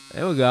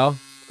we go.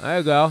 There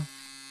we go.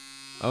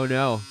 Oh,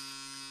 no.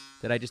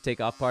 Did I just take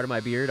off part of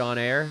my beard on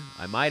air?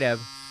 I might have.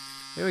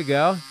 Here we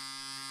go.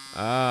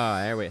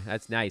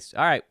 That's nice.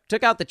 All right,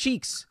 took out the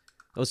cheeks.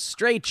 Those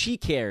stray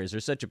cheek hairs are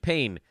such a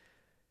pain.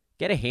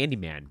 Get a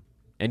handyman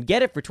and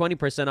get it for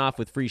 20% off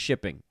with free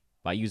shipping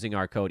by using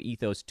our code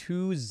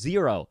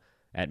Ethos20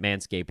 at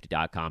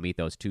manscaped.com.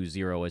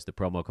 Ethos20 is the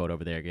promo code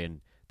over there.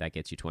 Again, that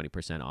gets you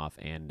 20% off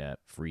and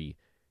free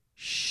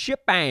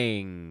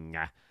shipping.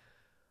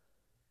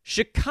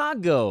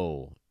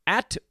 Chicago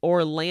at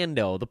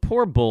Orlando. The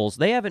poor Bulls,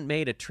 they haven't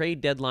made a trade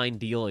deadline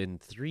deal in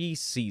 3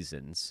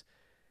 seasons.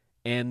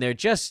 And they're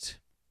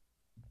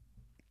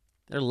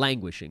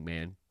languishing,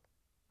 man.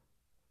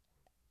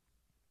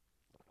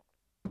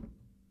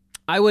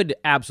 I would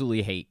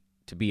absolutely hate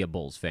to be a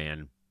Bulls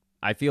fan.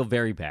 I feel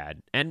very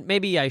bad. And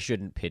maybe I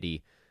shouldn't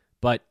pity,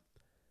 but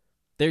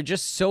they're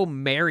just so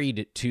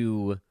married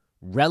to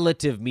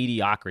relative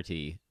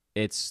mediocrity.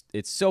 It's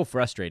so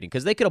frustrating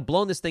because they could have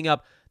blown this thing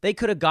up. They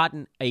could have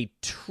gotten a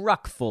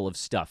truck full of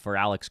stuff for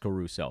Alex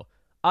Caruso.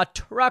 A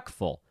truck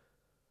full.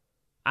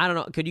 I don't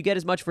know. Could you get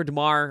as much for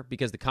DeMar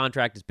because the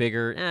contract is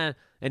bigger?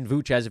 And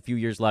Vooch has a few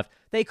years left.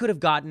 They could have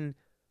gotten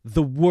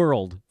the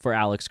world for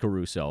Alex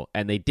Caruso,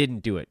 and they didn't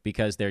do it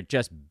because they're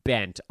just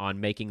bent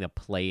on making the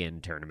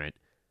play-in tournament.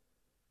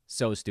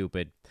 So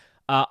stupid.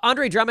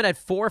 Andre Drummond had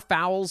 4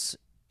 fouls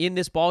in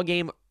this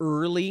ballgame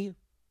early,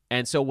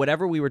 and so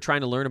whatever we were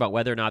trying to learn about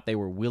whether or not they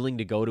were willing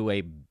to go to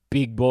a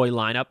big boy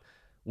lineup,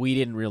 we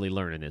didn't really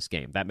learn in this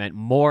game. That meant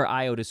more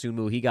Ayo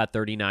Dosunmu. He got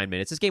 39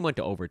 minutes. This game went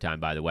to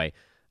overtime, by the way.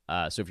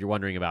 So if you're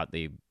wondering about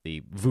the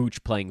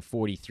Vooch playing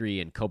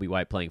 43 and Kobe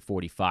White playing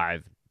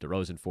 45,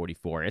 DeRozan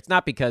 44, it's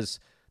not because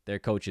their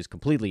coach is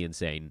completely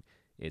insane.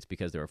 It's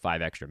because there were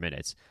 5 extra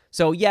minutes.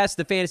 So yes,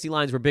 the fantasy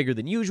lines were bigger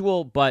than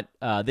usual, but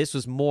this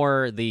was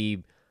more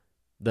the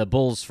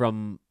Bulls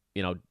from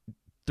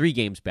 3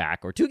 games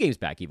back or 2 games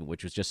back even,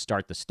 which was just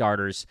start the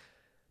starters.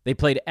 They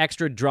played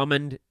extra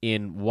Drummond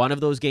in one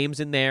of those games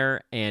in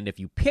there, and if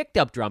you picked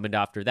up Drummond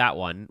after that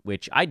one,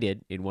 which I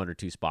did in 1 or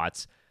 2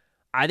 spots,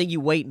 I think you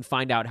wait and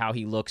find out how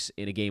he looks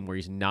in a game where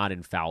he's not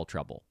in foul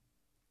trouble.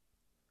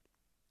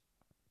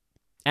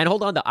 And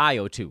hold on to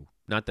Ayo, too.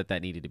 Not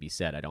that needed to be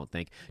said, I don't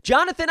think.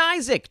 Jonathan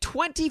Isaac,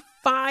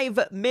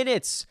 25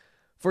 minutes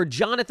for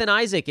Jonathan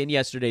Isaac in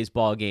yesterday's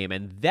ball game,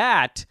 and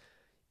that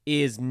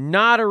is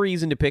not a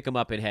reason to pick him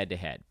up in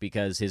head-to-head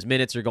because his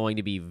minutes are going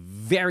to be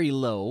very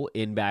low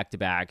in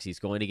back-to-backs. He's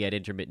going to get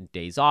intermittent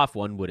days off,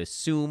 one would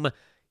assume.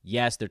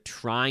 Yes, they're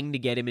trying to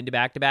get him into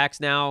back-to-backs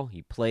now.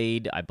 He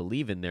played, I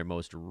believe, in their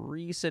most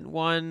recent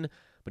one,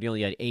 but he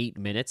only had 8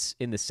 minutes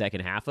in the second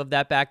half of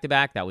that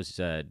back-to-back. That was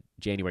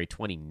January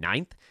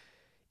 29th.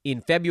 In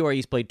February,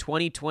 he's played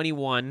 20,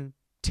 21,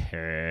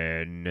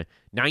 10,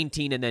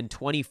 19, and then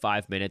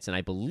 25 minutes. And I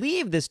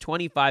believe this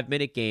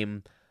 25-minute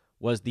game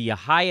was the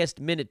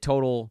highest minute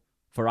total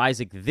for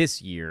Isaac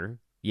this year.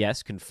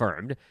 Yes,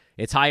 confirmed.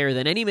 It's higher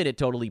than any minute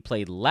total he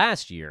played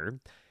last year.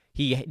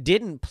 He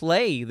didn't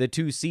play the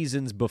 2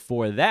 seasons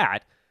before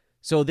that.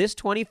 So this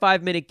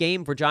 25-minute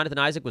game for Jonathan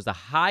Isaac was the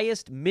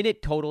highest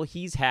minute total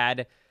he's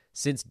had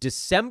since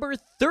December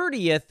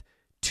 30th,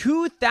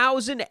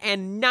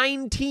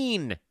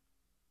 2019.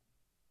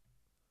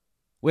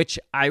 Which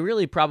I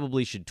really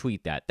probably should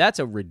tweet that. That's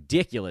a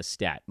ridiculous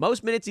stat.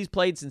 Most minutes he's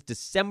played since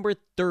December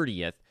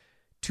 30th,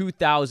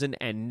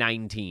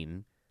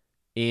 2019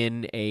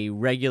 in a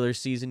regular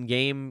season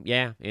game.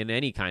 Yeah, in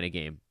any kind of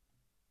game.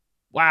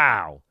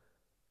 Wow.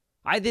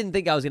 I didn't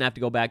think I was going to have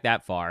to go back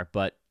that far,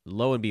 but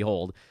lo and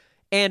behold.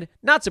 And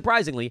not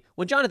surprisingly,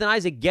 when Jonathan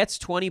Isaac gets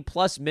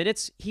 20-plus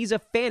minutes, he's a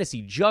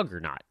fantasy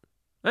juggernaut.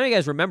 I know you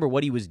guys remember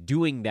what he was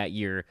doing that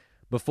year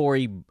before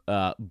he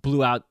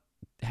blew out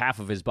half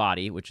of his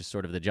body, which is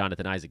sort of the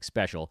Jonathan Isaac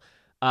special.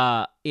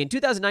 In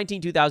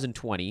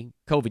 2019-2020,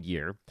 COVID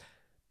year,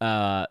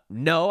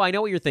 no, I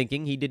know what you're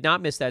thinking. He did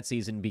not miss that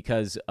season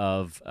because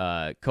of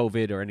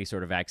COVID or any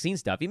sort of vaccine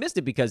stuff. He missed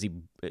it because he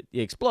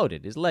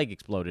exploded. His leg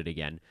exploded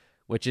again,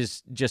 which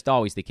is just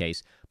always the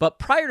case. But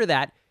prior to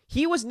that,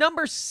 he was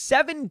number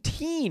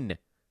 17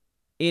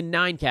 in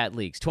 9-cat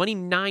leagues.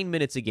 29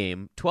 minutes a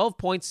game, 12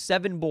 points,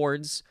 7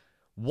 boards,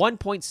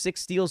 1.6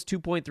 steals,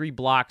 2.3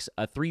 blocks,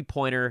 a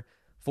 3-pointer,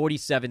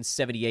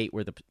 47-78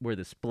 were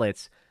the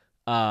splits.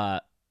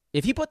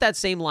 If he put that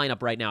same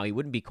lineup right now, he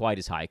wouldn't be quite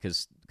as high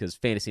because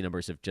fantasy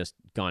numbers have just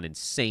gone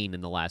insane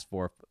in the last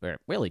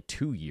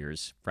 2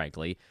 years,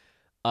 frankly.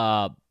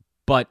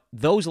 But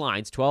those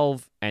lines,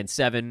 12 and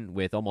 7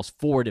 with almost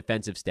 4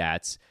 defensive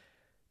stats,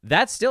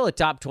 that's still a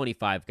top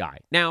 25 guy.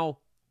 Now,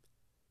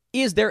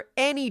 is there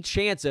any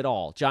chance at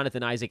all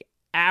Jonathan Isaac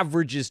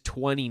averages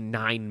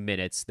 29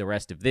 minutes the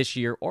rest of this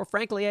year, or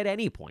frankly at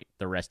any point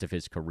the rest of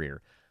his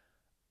career?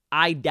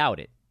 I doubt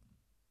it.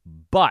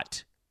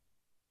 But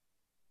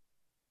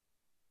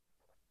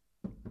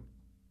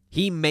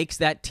he makes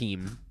that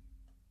team,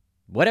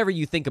 whatever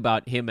you think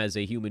about him as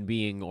a human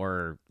being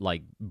or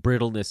like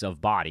brittleness of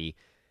body,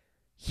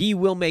 he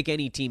will make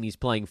any team he's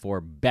playing for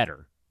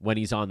better when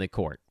he's on the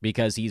court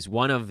because he's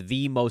one of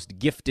the most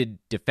gifted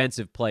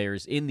defensive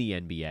players in the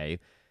NBA,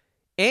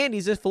 and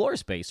he's a floor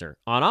spacer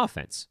on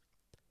offense.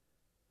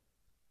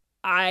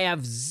 I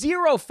have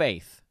zero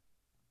faith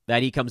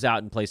that he comes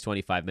out and plays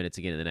 25 minutes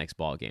again in the next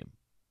ball game.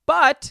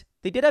 But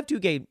they did have 2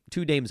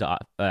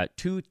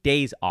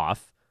 days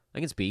off. I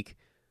can speak.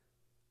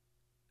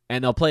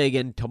 And they'll play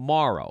again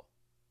tomorrow.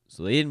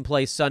 So they didn't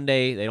play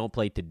Sunday. They don't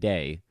play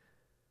today.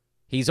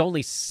 He's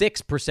only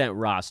 6%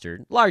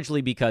 rostered,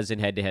 largely because in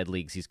head-to-head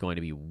leagues, he's going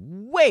to be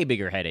way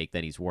bigger headache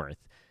than he's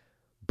worth.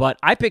 But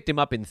I picked him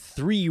up in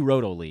 3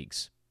 Roto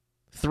leagues.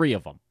 3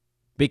 of them.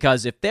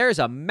 Because if there's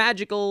a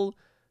magical,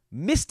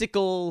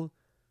 mystical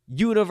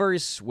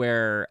universe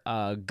where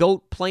a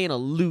goat playing a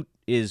lute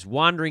is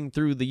wandering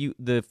through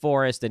the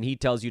forest and he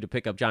tells you to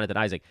pick up Jonathan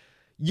Isaac,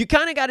 you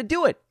kind of got to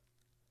do it.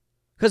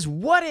 Because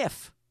what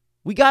if?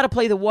 We got to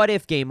play the what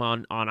if game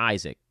on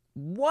Isaac.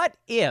 What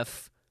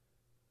if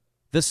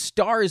the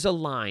stars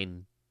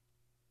align,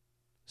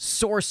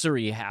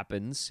 sorcery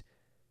happens,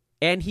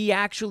 and he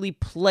actually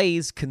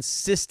plays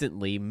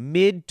consistently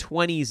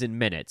mid-20s in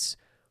minutes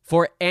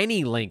for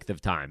any length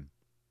of time?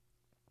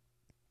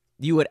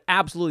 You would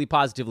absolutely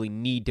positively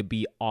need to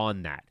be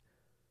on that.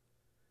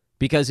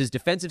 Because his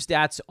defensive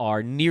stats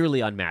are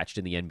nearly unmatched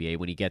in the NBA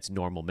when he gets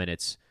normal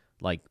minutes,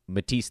 like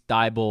Matisse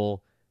Thybulle,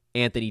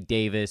 Anthony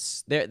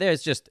Davis.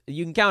 There's just,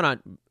 you can count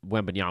on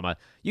Wembanyama.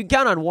 You can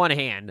count on one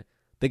hand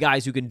the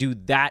guys who can do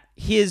that,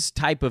 his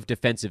type of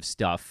defensive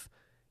stuff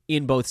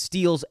in both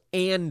steals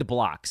and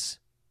blocks.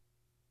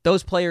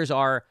 Those players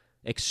are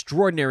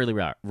extraordinarily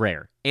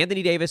rare.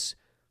 Anthony Davis,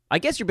 I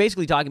guess you're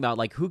basically talking about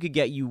like who could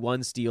get you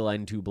 1 steal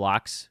and 2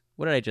 blocks.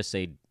 What did I just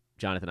say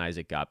Jonathan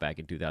Isaac got back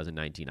in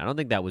 2019? I don't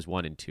think that was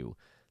 1 and 2.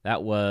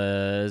 That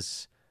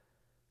was,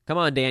 come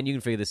on, Dan, you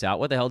can figure this out.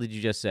 What the hell did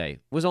you just say? It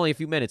was only a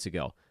few minutes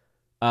ago.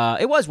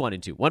 It was 1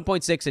 and 2,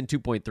 1.6 and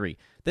 2.3.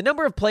 The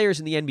number of players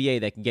in the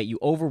NBA that can get you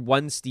over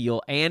 1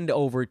 steal and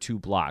over 2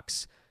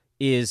 blocks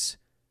is,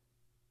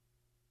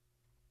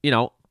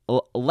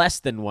 less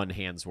than 1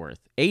 hand's worth.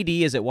 AD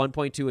is at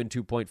 1.2 and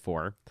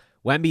 2.4.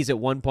 Wemby's at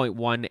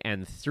 1.1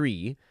 and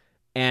 3.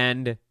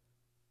 And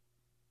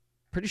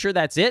pretty sure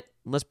that's it,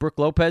 unless Brook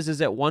Lopez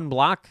is at 1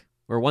 block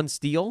or 1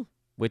 steal,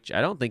 which I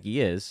don't think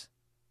he is.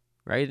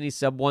 Right? Isn't he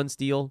sub 1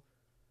 steal?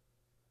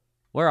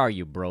 Where are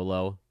you,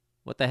 Brolo?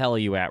 What the hell are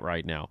you at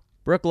right now?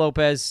 Brook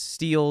Lopez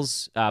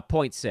steals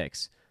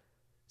 0.6.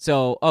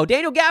 So,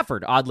 Daniel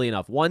Gafford, oddly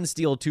enough, 1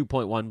 steal,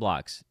 2.1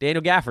 blocks.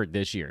 Daniel Gafford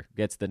this year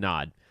gets the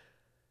nod.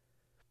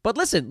 But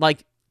listen,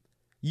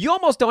 you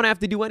almost don't have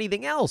to do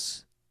anything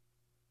else.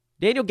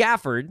 Daniel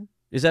Gafford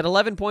is at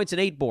 11 points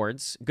and 8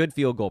 boards, good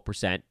field goal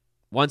percent,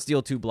 1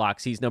 steal, 2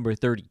 blocks. He's number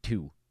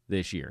 32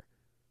 this year.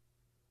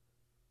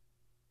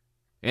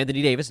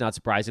 Anthony Davis, not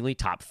surprisingly,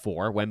 top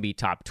 4. Wemby,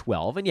 top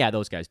 12. And yeah,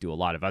 those guys do a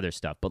lot of other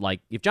stuff. But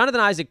if Jonathan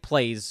Isaac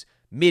plays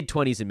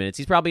mid-20s in minutes,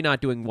 he's probably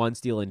not doing 1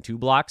 steal and 2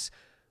 blocks,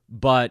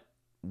 but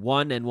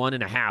 1 and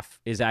 1.5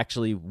 is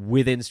actually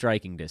within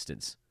striking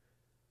distance.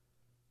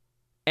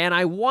 And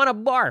I want to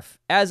barf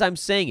as I'm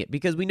saying it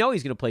because we know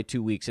he's going to play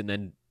 2 weeks and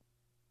then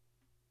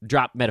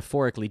drop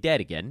metaphorically dead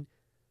again.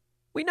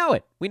 We know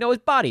it. We know his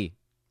body.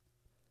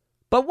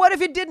 But what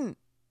if it didn't?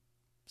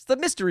 It's the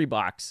mystery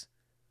box.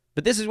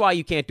 But this is why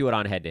you can't do it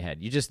on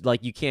head-to-head. You just,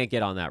 you can't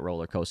get on that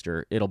roller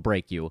coaster. It'll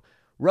break you.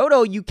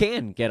 Roto, you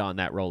can get on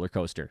that roller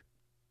coaster.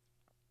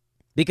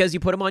 Because you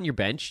put him on your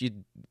bench.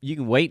 You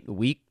can wait a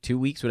week, 2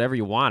 weeks, whatever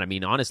you want. I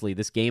mean, honestly,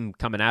 this game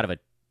coming out of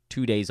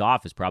 2 days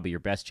off is probably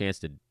your best chance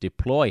to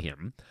deploy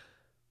him.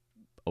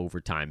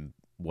 Overtime,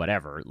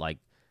 whatever.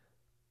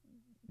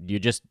 You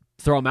just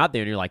throw him out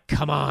there and you're like,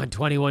 come on,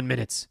 21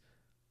 minutes.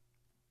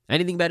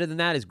 Anything better than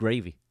that is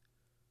gravy.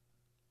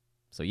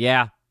 So,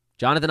 yeah,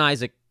 Jonathan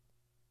Isaac.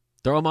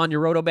 Throw him on your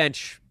Roto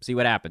bench. See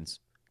what happens.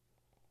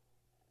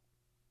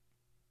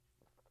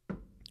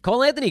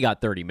 Cole Anthony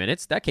got 30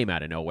 minutes. That came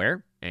out of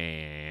nowhere.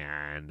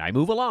 And I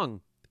move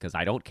along because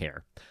I don't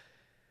care.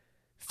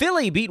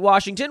 Philly beat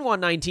Washington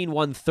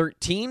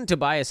 119-113.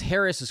 Tobias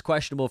Harris is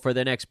questionable for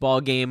the next ball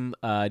game,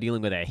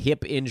 dealing with a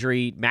hip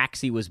injury.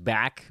 Maxey was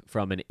back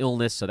from an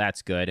illness, so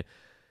that's good.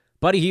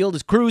 Buddy Hield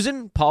is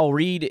cruising. Paul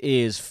Reed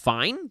is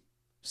fine.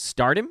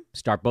 Start him.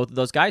 Start both of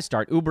those guys.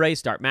 Start Oubre.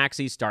 Start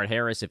Maxey. Start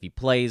Harris if he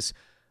plays.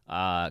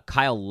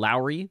 Kyle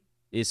Lowry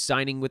is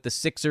signing with the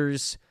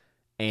Sixers,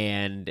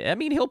 And, I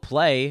mean, he'll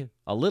play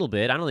a little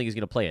bit. I don't think he's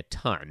going to play a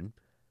ton.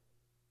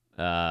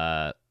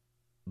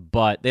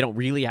 But they don't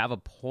really have a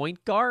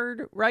point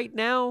guard right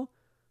now.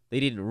 They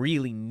didn't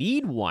really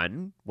need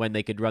one when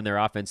they could run their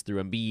offense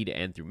through Embiid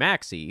and through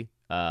Maxey.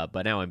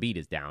 But now Embiid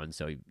is down,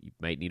 so you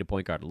might need a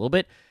point guard a little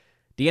bit.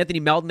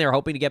 DeAnthony Melton, they're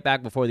hoping to get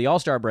back before the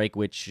All-Star break,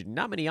 which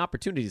not many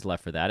opportunities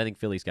left for that. I think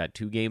Philly's got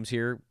 2 games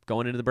here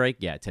going into the break.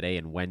 Yeah, today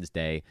and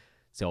Wednesday.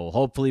 So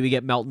hopefully we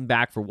get Melton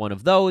back for one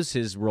of those.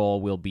 His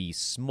role will be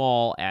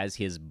small as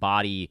his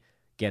body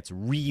gets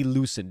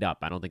re-loosened up.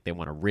 I don't think they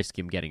want to risk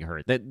him getting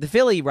hurt. The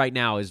Philly right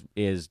now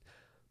is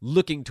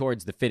looking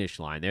towards the finish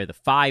line. They're the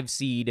 5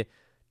 seed,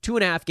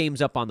 2.5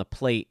 games up on the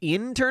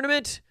play-in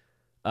tournament,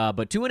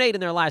 but 2-8 in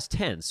their last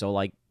 10. So,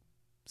 like,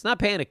 it's not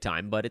panic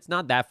time, but it's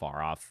not that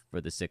far off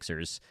for the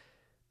Sixers.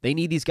 They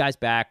need these guys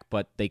back,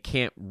 but they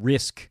can't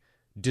risk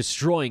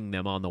destroying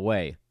them on the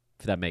way,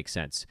 if that makes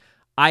sense.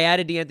 I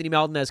added DeAnthony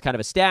Melton as kind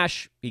of a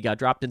stash. He got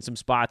dropped in some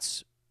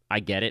spots. I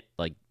get it.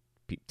 Like,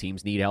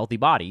 teams need healthy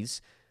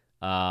bodies.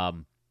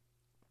 He'll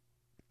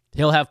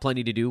have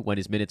plenty to do when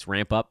his minutes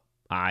ramp up.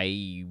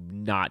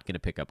 I'm not going to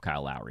pick up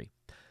Kyle Lowry.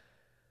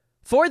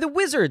 For the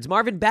Wizards,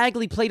 Marvin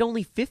Bagley played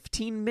only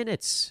 15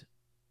 minutes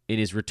in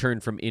his return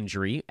from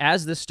injury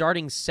as the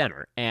starting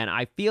center, and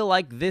I feel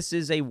like this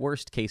is a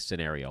worst-case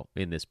scenario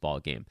in this ball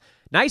game.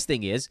 Nice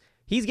thing is,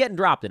 he's getting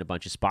dropped in a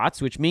bunch of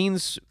spots, which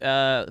means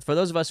for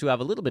those of us who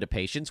have a little bit of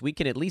patience, we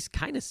can at least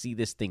kind of see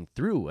this thing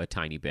through a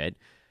tiny bit.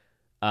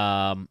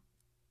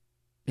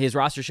 His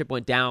rostership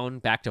went down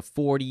back to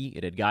 40.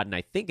 It had gotten,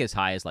 I think, as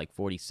high as like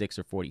 46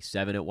 or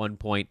 47 at one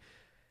point.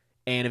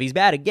 And if he's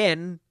bad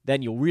again,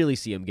 then you'll really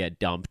see him get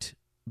dumped.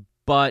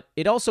 But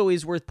it also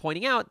is worth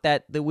pointing out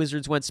that the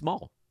Wizards went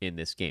small in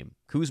this game.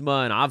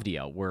 Kuzma and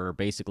Avdija were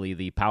basically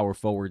the power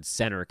forward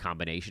center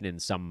combination in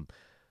some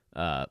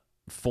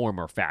form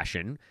or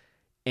fashion.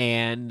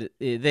 And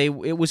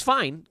it was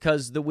fine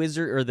because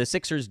the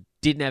Sixers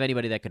didn't have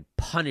anybody that could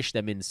punish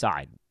them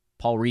inside.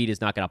 Paul Reed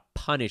is not going to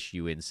punish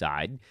you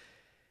inside.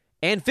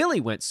 And Philly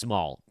went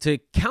small to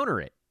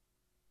counter it.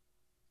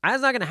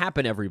 That's not going to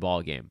happen every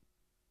ball game.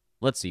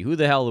 Let's see. Who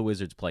the hell the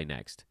Wizards play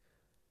next?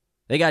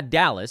 They got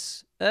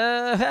Dallas. Look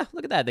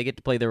at that. They get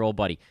to play their old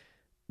buddy.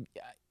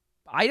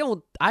 I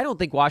don't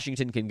think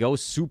Washington can go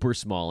super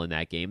small in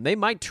that game. They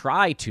might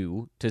try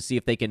to see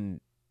if they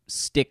can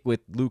stick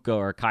with Luka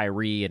or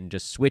Kyrie and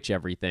just switch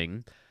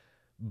everything.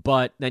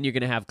 But then you're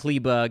going to have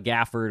Kleba,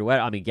 Gafford.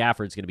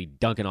 Gafford's going to be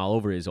dunking all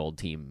over his old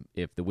team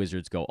if the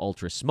Wizards go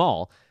ultra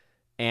small.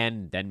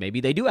 And then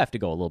maybe they do have to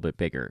go a little bit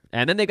bigger.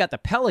 And then they've got the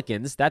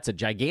Pelicans. That's a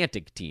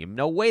gigantic team.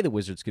 No way the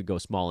Wizards could go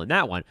small in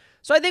that one.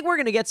 So I think we're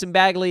going to get some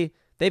Bagley.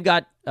 They've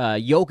got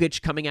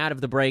Jokic coming out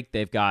of the break.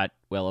 They've got,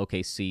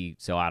 OKC,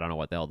 so I don't know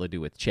what the hell they'll do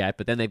with Chet.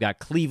 But then they've got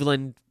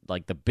Cleveland,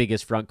 like the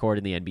biggest front court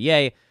in the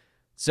NBA.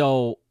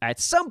 So at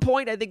some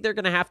point, I think they're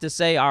going to have to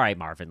say, all right,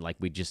 Marvin, like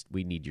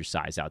we need your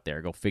size out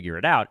there. Go figure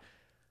it out.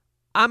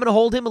 I'm going to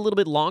hold him a little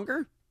bit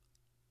longer.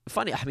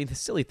 Funny, the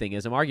silly thing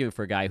is I'm arguing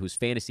for a guy whose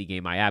fantasy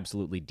game I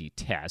absolutely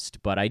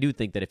detest, but I do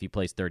think that if he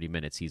plays 30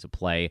 minutes, he's a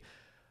play.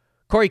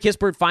 Corey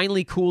Kispert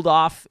finally cooled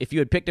off. If you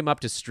had picked him up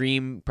to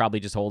stream,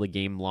 probably just hold a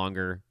game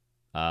longer.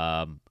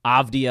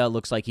 Avdija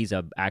looks like he's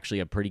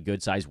actually a pretty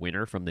good-sized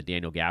winner from the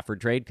Daniel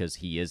Gafford trade because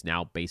he is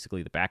now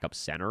basically the backup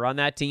center on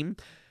that team.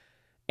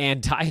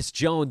 And Tyus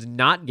Jones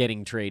not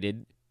getting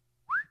traded.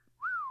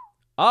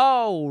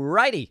 Oh,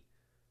 righty.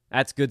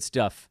 That's good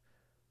stuff.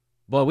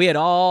 Boy, we had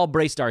all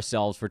braced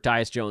ourselves for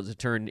Tyus Jones to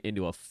turn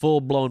into a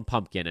full-blown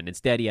pumpkin, and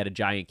instead he had a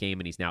giant game,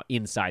 and he's now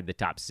inside the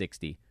top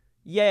 60.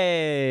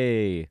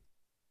 Yay!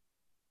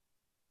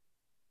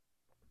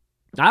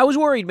 I was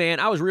worried, man.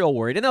 I was real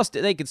worried. And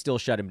they could still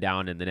shut him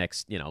down in the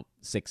next,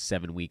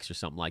 6-7 weeks or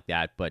something like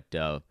that. But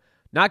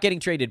not getting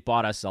traded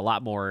bought us a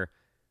lot more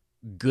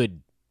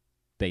good,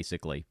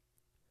 basically.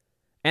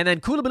 And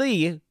then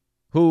Coulibaly,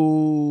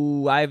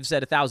 who I've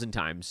said 1,000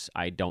 times,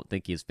 I don't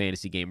think his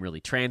fantasy game really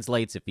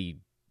translates. If he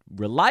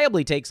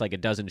reliably takes like a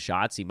dozen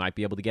shots, he might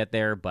be able to get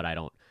there, but I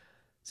don't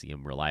see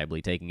him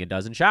reliably taking a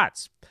dozen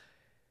shots.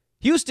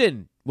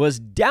 Houston was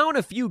down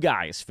a few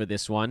guys for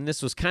this one.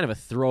 This was kind of a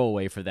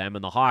throwaway for them,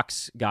 and the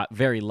Hawks got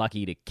very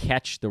lucky to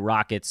catch the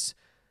Rockets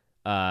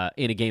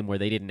in a game where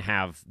they didn't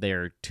have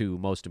their 2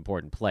 most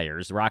important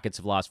players. The Rockets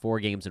have lost 4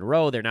 games in a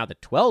row. They're now the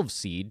 12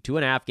 seed,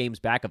 2.5 games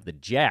back of the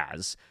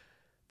Jazz.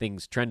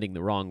 Things trending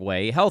the wrong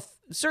way. Health,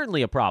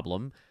 certainly a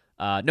problem.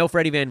 No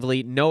Freddie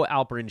VanVleet, no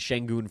Alperen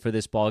Şengün for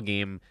this ball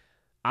game.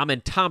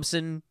 Amen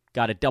Thompson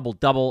got a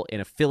double-double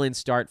in a fill-in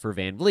start for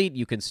VanVleet.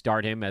 You can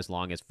start him as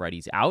long as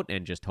Freddie's out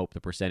and just hope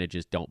the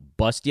percentages don't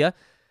bust you.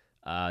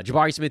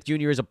 Jabari Smith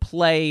Jr. is a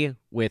play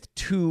with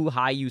 2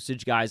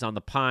 high-usage guys on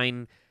the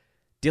pine.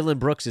 Dylan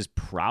Brooks is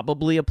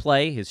probably a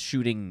play. His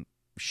shooting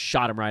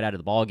shot him right out of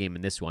the ballgame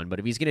in this one, but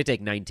if he's going to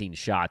take 19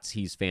 shots,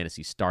 he's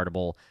fantasy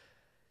startable.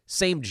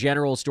 Same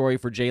general story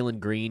for Jalen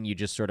Green. You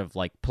just sort of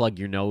like plug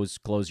your nose,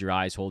 close your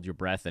eyes, hold your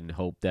breath, and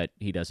hope that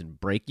he doesn't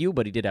break you.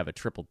 But he did have a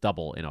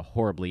triple-double in a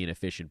horribly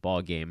inefficient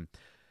ball game.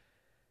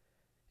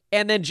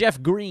 And then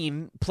Jeff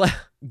Green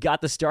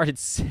got the start at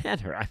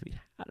center.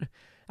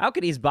 How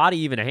could his body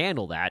even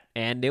handle that?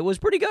 And it was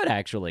pretty good,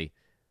 actually.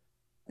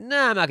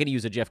 Nah, I'm not going to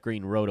use a Jeff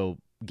Green roto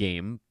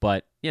game,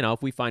 but,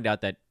 if we find out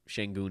that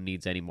Şengün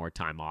needs any more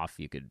time off,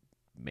 you could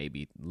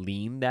maybe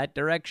lean that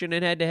direction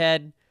in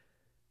head-to-head.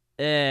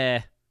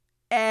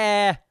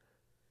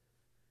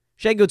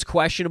 Şengün's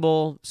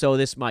questionable, so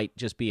this might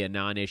just be a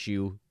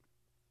non-issue.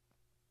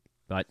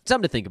 But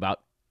something to think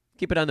about.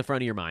 Keep it on the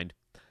front of your mind.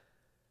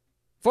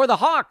 For the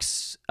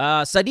Hawks,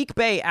 Saddiq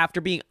Bey,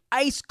 after being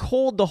ice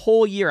cold the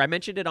whole year, I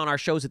mentioned it on our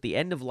shows at the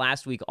end of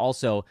last week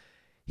also,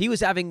 he was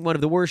having one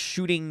of the worst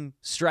shooting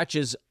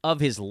stretches of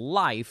his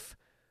life,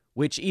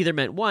 which either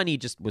meant, one, he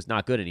just was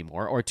not good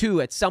anymore, or two,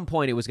 at some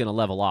point it was going to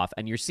level off,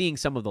 and you're seeing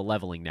some of the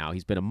leveling now.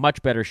 He's been a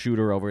much better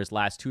shooter over his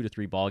last 2 to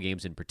 3 ball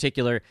games in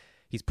particular.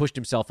 He's pushed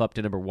himself up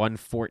to number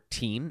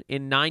 114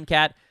 in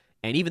 9-cat,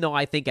 and even though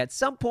I think at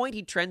some point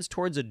he trends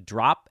towards a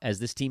drop as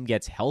this team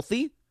gets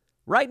healthy,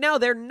 right now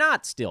they're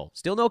not still.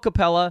 Still no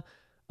Capella.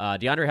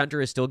 DeAndre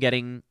Hunter is still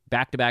getting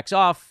back-to-backs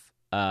off.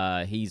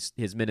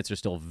 His minutes are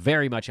still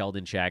very much held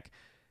in check,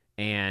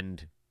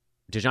 and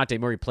DeJounte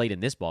Murray played in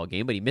this ball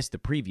game, but he missed the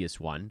previous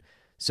one.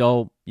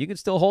 So you can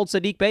still hold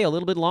Saddiq Bey a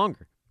little bit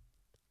longer.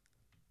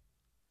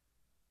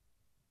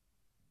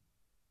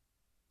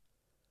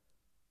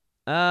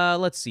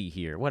 Let's see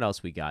here. What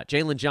else we got?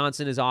 Jalen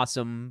Johnson is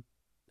awesome,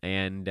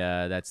 and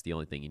that's the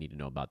only thing you need to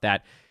know about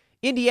that.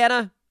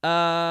 Indiana,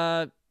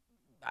 I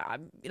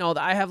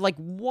have like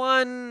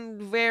one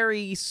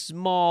very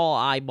small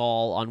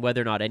eyeball on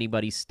whether or not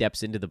anybody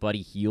steps into the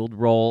Buddy Hield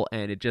role,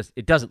 and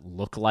it doesn't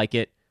look like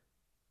it.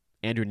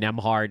 Andrew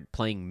Nembhard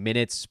playing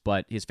minutes,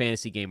 but his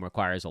fantasy game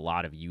requires a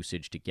lot of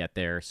usage to get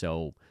there,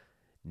 so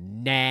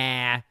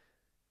nah.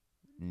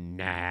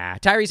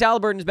 Tyrese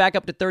Halliburton is back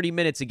up to 30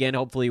 minutes again.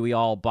 Hopefully we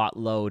all bought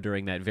low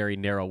during that very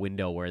narrow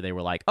window where they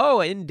were like,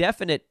 oh,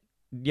 indefinite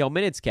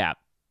minutes cap.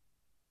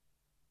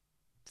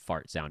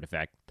 Fart sound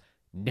effect.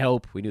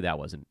 Nope, we knew that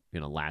wasn't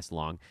going to last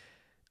long.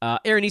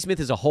 Aaron Nesmith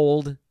is a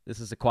hold.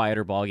 This is a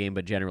quieter ball game,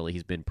 but generally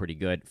he's been pretty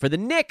good. For the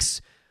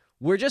Knicks,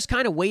 we're just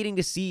kind of waiting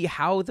to see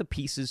how the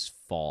pieces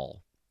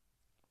fall.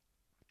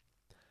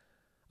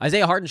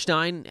 Isaiah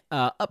Hartenstein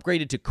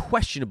upgraded to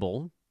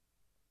questionable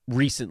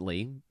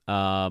recently.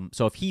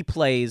 So if he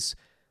plays,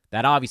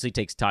 that obviously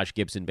takes Taj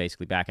Gibson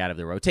basically back out of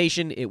the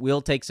rotation. It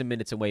will take some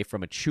minutes away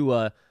from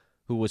Achua,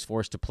 who was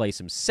forced to play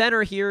some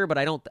center here, but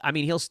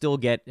he'll still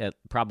get at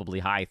probably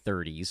high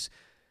 30s.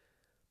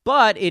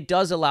 But it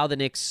does allow the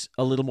Knicks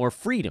a little more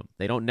freedom.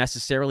 They don't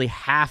necessarily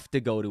have to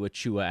go to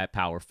Achua at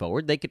power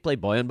forward. They could play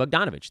Bojan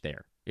Bogdanovic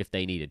there if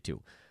they needed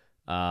to.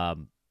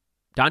 Dante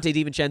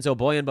DiVincenzo,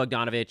 Bojan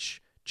Bogdanovic,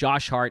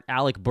 Josh Hart,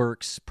 Alec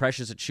Burks,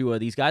 Precious Achua,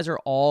 these guys are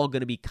all going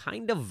to be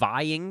kind of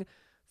vying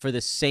for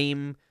the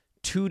same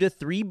 2 to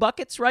 3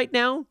 buckets right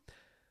now.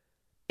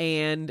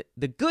 And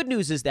the good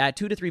news is that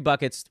 2 to 3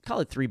 buckets, call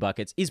it 3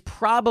 buckets, is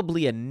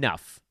probably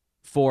enough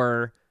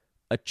for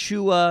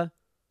Achua,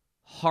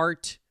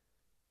 Hart,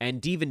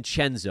 and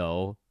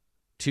DiVincenzo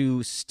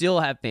to still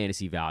have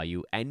fantasy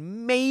value.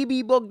 And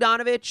maybe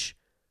Bogdanovic,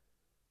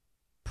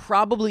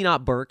 probably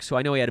not Burks, so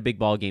I know he had a big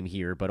ball game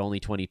here, but only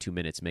 22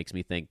 minutes makes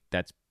me think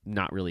that's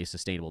not really a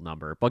sustainable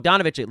number.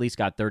 Bogdanovic at least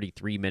got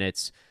 33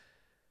 minutes,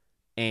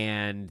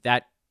 and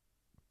that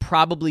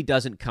probably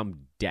doesn't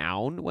come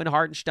down when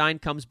Hartenstein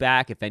comes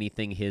back. If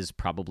anything, his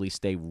probably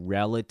stay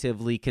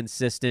relatively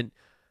consistent.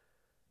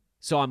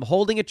 So I'm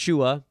holding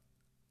Achua.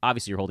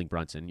 Obviously, you're holding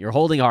Brunson. You're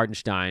holding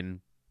Hartenstein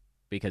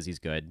because he's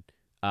good.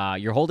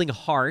 You're holding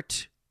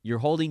Hart. You're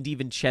holding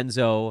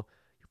DiVincenzo.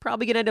 You're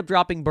probably going to end up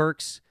dropping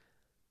Burks.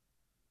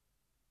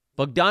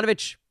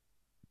 Bogdanovic,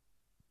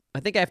 I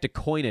think I have to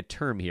coin a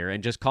term here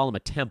and just call him a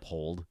temp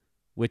hold,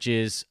 which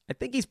is, I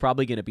think he's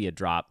probably going to be a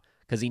drop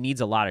because he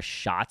needs a lot of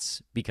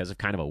shots because of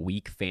kind of a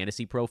weak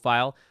fantasy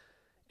profile,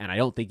 and I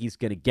don't think he's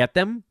going to get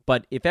them.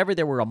 But if ever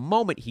there were a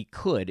moment he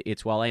could,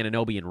 it's while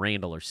Anunoby and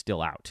Randall are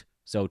still out.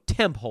 So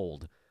temp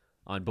hold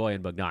on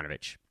Bojan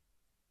Bogdanovic.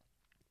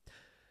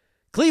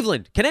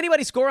 Cleveland, can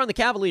anybody score on the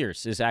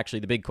Cavaliers is actually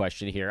the big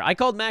question here. I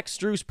called Max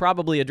Strus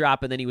probably a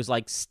drop, and then he was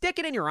like, stick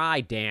it in your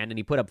eye, Dan, and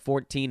he put up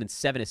 14 and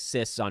 7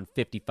 assists on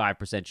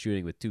 55%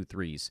 shooting with 2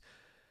 threes.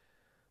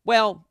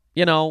 Well,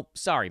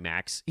 sorry,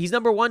 Max. He's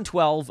number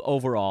 112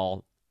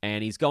 overall,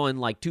 and he's going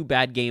like 2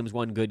 bad games,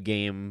 1 good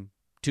game,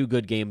 2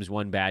 good games,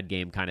 1 bad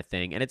game kind of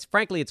thing. And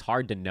it's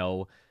hard to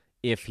know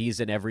if he's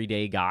an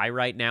everyday guy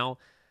right now.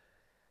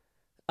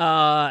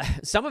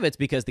 Some of it's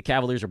because the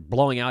Cavaliers are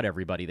blowing out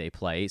everybody they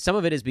play. Some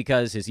of it is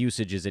because his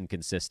usage is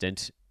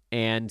inconsistent.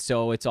 And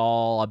so it's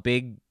all a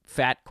big,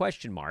 fat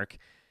question mark.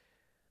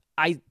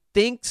 I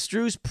think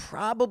Strus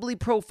probably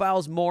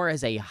profiles more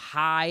as a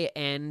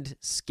high-end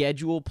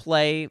schedule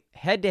play.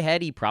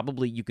 Head-to-head,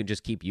 you can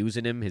just keep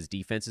using him. His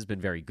defense has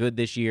been very good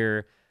this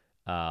year.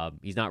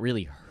 He's not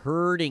really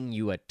hurting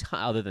you a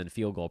ton other than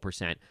field goal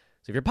percent.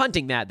 So if you're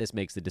punting that, this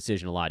makes the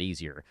decision a lot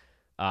easier.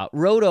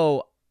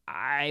 Roto,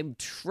 I'm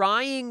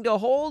trying to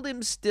hold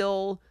him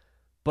still,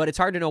 but it's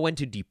hard to know when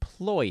to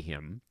deploy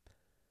him.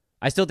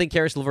 I still think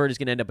Karis LeVert is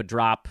going to end up a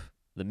drop.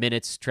 The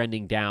minutes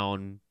trending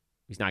down.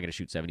 He's not going to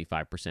shoot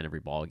 75% every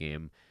ball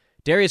game.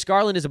 Darius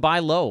Garland is a buy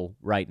low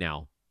right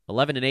now.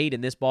 11-8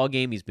 in this ball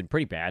game. He's been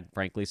pretty bad,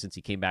 frankly, since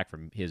he came back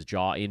from his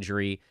jaw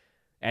injury.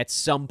 At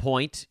some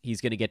point, he's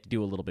going to get to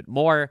do a little bit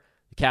more.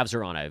 The Cavs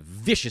are on a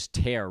vicious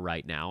tear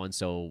right now, and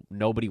so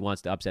nobody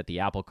wants to upset the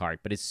apple cart.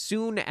 But as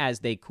soon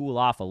as they cool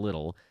off a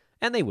little,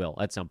 and they will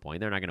at some point,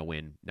 they're not going to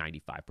win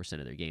 95%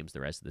 of their games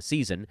the rest of the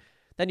season,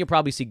 then you'll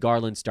probably see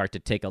Garland start to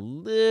take a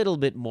little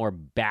bit more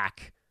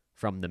back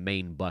from the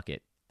main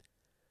bucket.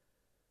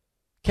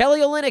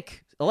 Kelly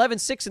Olynyk,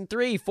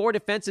 11-6-3, 4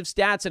 defensive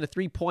stats and a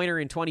three-pointer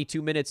in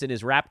 22 minutes in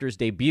his Raptors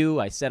debut.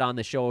 I said on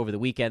the show over the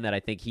weekend that I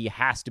think he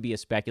has to be a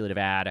speculative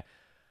add.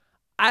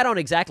 I don't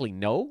exactly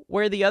know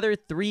where the other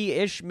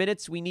 3-ish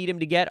minutes we need him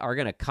to get are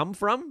going to come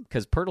from,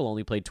 because Poeltl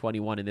only played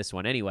 21 in this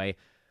one anyway.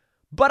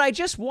 But I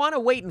just want to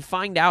wait and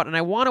find out, and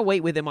I want to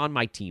wait with him on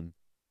my team.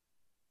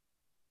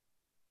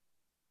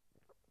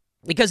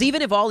 Because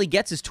even if all he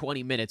gets is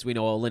 20 minutes, we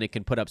know Olynyk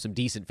can put up some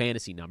decent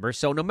fantasy numbers.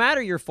 So no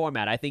matter your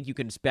format, I think you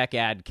can spec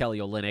add Kelly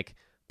Olynyk,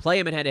 play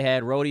him in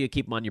head-to-head, Rhodey, you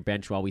keep him on your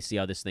bench while we see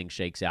how this thing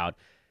shakes out.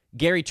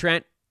 Gary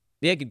Trent,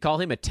 yeah, you could call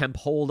him a temp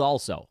hold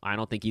also. I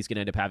don't think he's going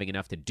to end up having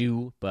enough to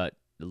do, but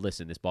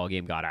listen, this ball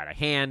game got out of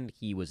hand.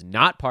 He was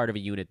not part of a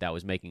unit that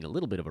was making a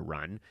little bit of a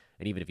run,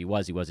 and even if he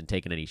wasn't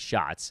taking any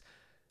shots.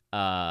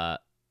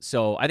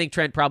 So I think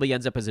Trent probably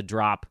ends up as a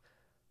drop.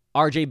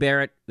 RJ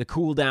Barrett, the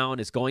cool down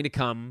is going to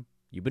come.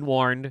 You've been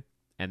warned,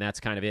 and that's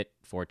kind of it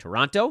for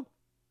Toronto.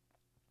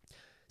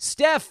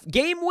 Steph,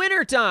 game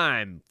winner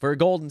time for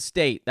Golden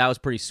State. That was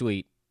pretty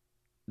sweet.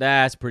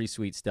 That's pretty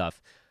sweet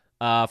stuff.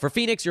 For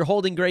Phoenix, you're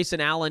holding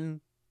Grayson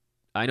Allen.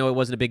 I know it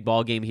wasn't a big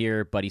ball game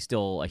here, but he's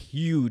still a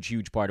huge,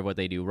 huge part of what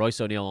they do. Royce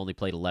O'Neal only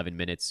played 11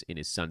 minutes in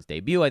his Suns'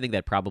 debut. I think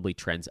that probably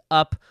trends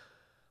up.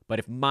 But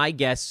if my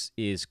guess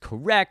is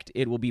correct,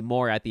 it will be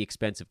more at the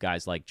expense of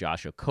guys like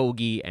Josh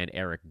Okogie and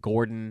Eric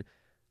Gordon.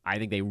 I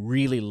think they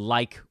really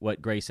like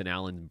what Grayson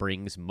Allen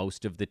brings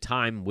most of the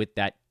time with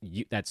that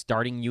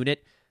starting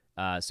unit,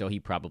 so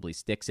he probably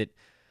sticks it.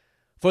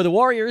 For the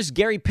Warriors,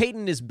 Gary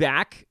Payton is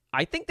back.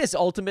 I think this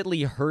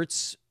ultimately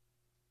hurts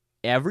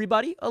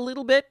everybody a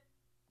little bit.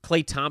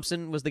 Klay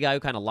Thompson was the guy who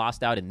kind of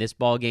lost out in this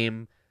ball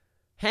game.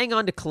 Hang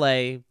on to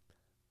Klay.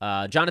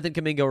 Jonathan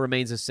Kuminga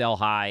remains a sell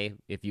high.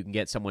 If you can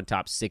get someone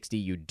top 60,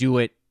 you do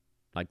it.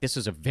 Like, this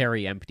was a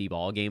very empty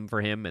ball game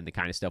for him and the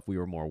kind of stuff we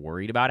were more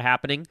worried about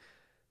happening.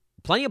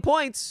 Plenty of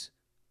points.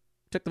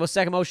 Took the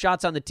second most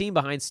shots on the team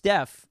behind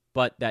Steph,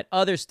 but that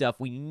other stuff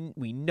we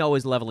know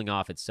is leveling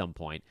off at some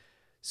point.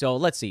 So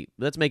let's see.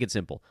 Let's make it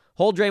simple.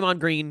 Hold Draymond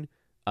Green.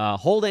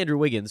 Hold Andrew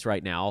Wiggins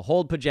right now.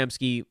 Hold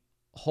Podziemski.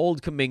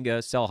 Hold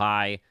Kuminga. Sell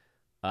high.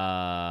 Did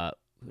I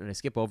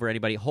skip over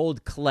anybody?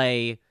 Hold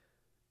Klay.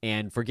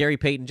 And for Gary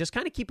Payton, just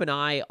kind of keep an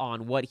eye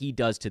on what he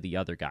does to the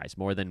other guys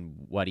more than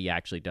what he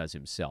actually does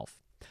himself.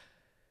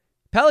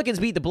 Pelicans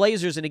beat the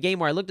Blazers in a game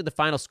where I looked at the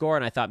final score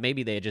and I thought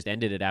maybe they had just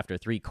ended it after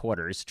 3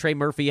 quarters. Trey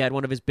Murphy had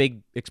one of his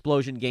big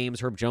explosion games.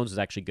 Herb Jones was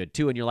actually good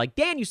too. And you're like,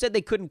 Dan, you said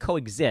they couldn't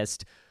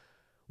coexist.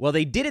 Well,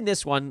 they did in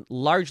this one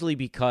largely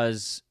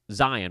because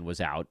Zion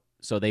was out.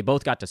 So they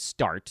both got to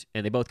start,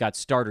 and they both got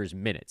starters'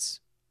 minutes.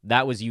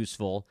 That was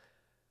useful.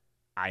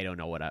 I don't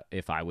know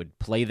if I would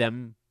play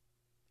them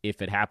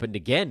if it happened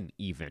again,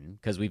 even,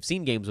 because we've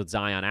seen games with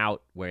Zion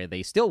out where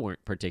they still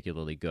weren't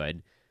particularly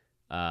good.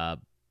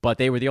 But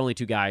they were the only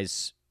 2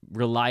 guys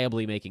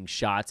reliably making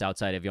shots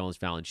outside of Jonas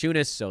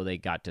Valanciunas, so they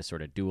got to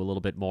sort of do a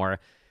little bit more.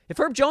 If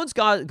Herb Jones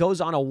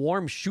goes on a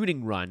warm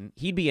shooting run,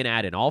 he'd be an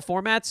add in all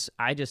formats.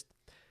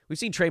 We've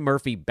seen Trey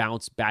Murphy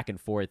bounce back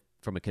and forth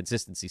from a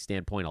consistency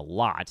standpoint a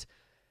lot.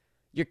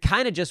 You're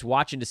kind of just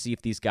watching to see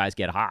if these guys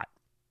get hot.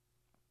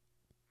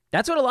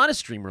 That's what a lot of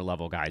streamer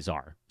level guys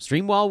are.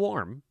 Stream while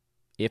warm.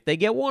 If they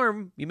get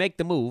warm, you make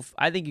the move.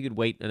 I think you could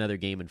wait another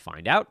game and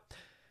find out.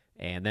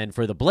 And then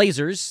for the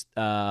Blazers,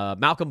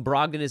 Malcolm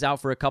Brogdon is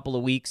out for a couple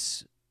of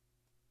weeks.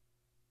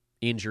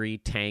 Injury,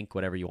 tank,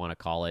 whatever you want to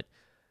call it.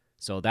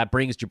 So that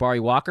brings Jabari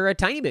Walker a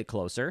tiny bit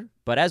closer.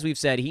 But as we've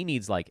said, he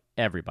needs like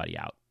everybody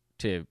out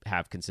to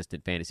have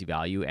consistent fantasy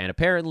value. And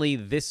apparently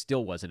this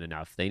still wasn't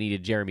enough. They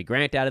needed Jeremy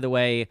Grant out of the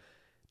way.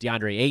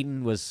 DeAndre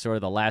Ayton was sort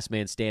of the last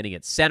man standing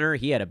at center.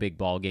 He had a big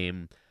ball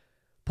game.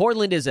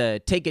 Portland is a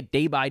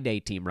take-it-day-by-day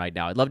team right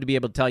now. I'd love to be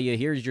able to tell you,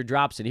 here's your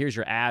drops and here's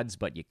your ads,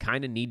 but you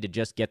kind of need to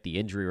just get the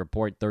injury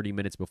report 30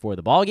 minutes before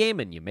the ball game,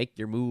 and you make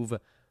your move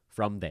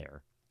from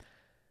there.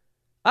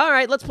 All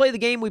right, let's play the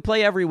game we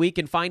play every week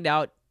and find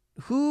out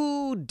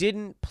who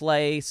didn't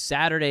play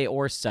Saturday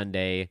or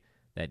Sunday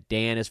that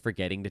Dan is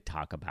forgetting to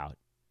talk about.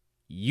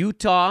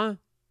 Utah,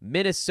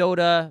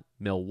 Minnesota,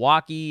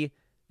 Milwaukee,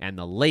 and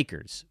the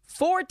Lakers.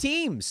 4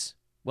 teams.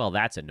 Well,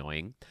 that's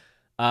annoying.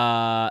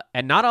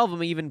 And not all of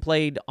them even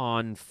played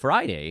on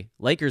Friday.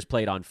 Lakers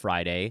played on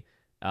Friday.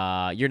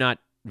 You're not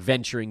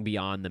venturing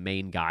beyond the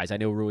main guys. I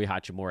know Rui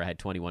Hachimura had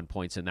 21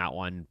 points in that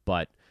one,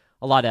 but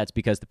a lot of that's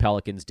because the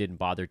Pelicans didn't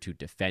bother to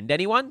defend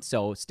anyone.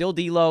 So still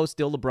D'Lo,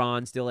 still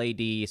LeBron, still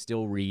AD,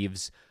 still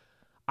Reeves.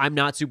 I'm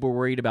not super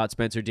worried about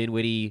Spencer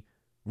Dinwiddie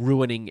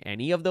ruining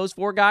any of those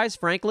 4 guys,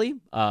 frankly.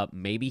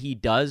 Maybe he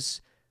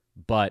does,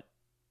 but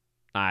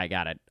I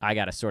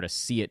gotta sort of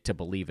see it to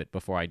believe it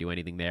before I do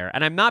anything there.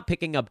 And I'm not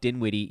picking up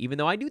Dinwiddie, even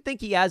though I do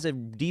think he has a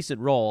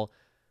decent role,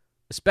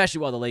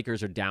 especially while the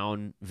Lakers are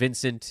down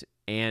Vincent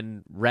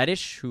and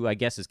Reddish, who I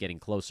guess is getting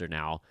closer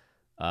now.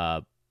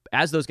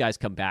 As those guys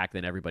come back,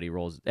 then everybody's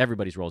roles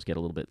get a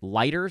little bit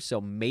lighter.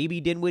 So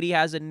maybe Dinwiddie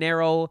has a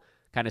narrow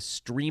kind of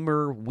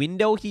streamer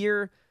window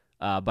here,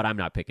 but I'm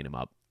not picking him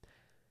up.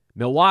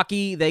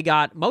 Milwaukee, they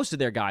got most of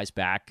their guys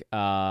back.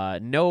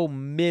 No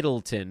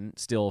Middleton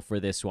still for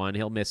this one.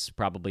 He'll miss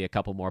probably a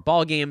couple more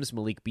ball games.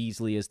 Malik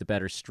Beasley is the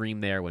better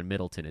stream there when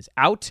Middleton is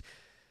out.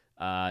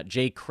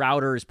 Jay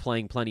Crowder is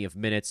playing plenty of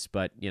minutes,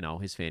 but,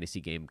 his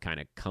fantasy game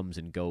kind of comes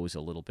and goes a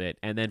little bit.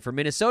 And then for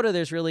Minnesota,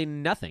 there's really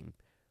nothing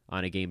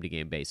on a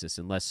game-to-game basis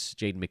unless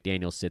Jaden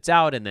McDaniels sits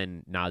out and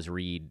then Naz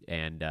Reid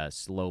and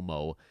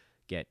Slow-Mo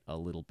get a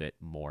little bit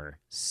more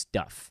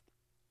stuff.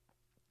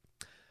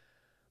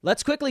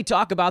 Let's quickly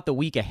talk about the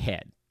week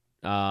ahead.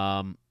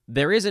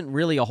 There isn't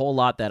really a whole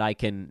lot that I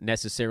can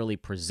necessarily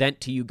present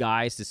to you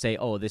guys to say,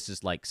 oh, this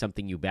is like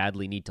something you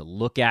badly need to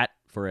look at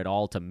for it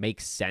all to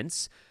make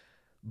sense.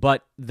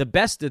 But the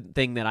best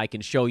thing that I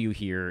can show you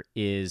here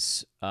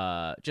is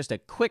just a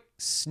quick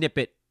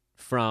snippet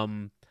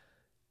from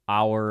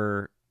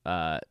our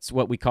it's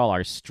what we call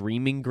our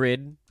streaming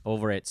grid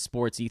over at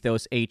Sports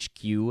Ethos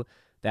HQ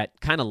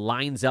that kind of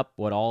lines up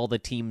what all the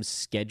teams'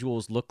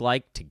 schedules look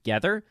like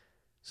together.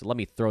 So let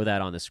me throw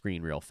that on the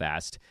screen real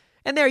fast.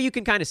 And there you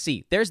can kind of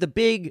see. There's the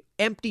big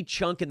empty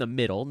chunk in the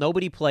middle.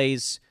 Nobody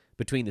plays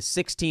between the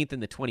 16th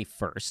and the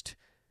 21st.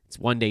 It's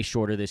one day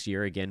shorter this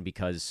year, again,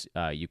 because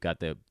you've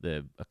got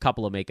a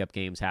couple of makeup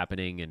games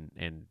happening,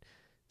 and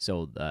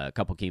so a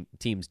couple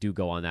teams do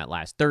go on that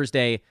last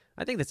Thursday.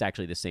 I think that's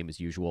actually the same as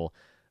usual.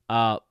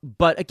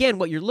 But again,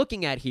 what you're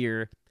looking at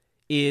here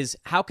is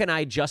how can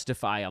I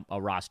justify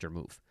a roster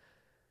move?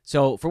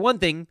 So for one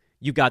thing,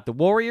 you've got the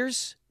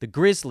Warriors, the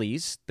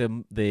Grizzlies,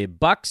 the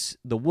Bucks,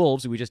 the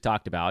Wolves, who we just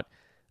talked about,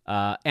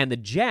 and the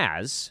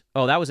Jazz.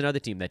 Oh, that was another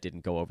team that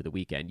didn't go over the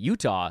weekend.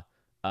 Utah.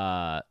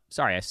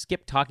 Sorry, I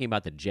skipped talking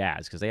about the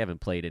Jazz because they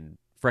haven't played in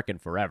frickin'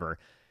 forever.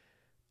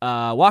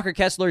 Walker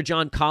Kessler,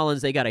 John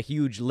Collins, they got a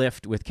huge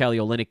lift with Kelly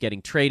Olynyk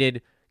getting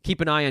traded.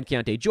 Keep an eye on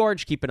Keontae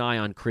George. Keep an eye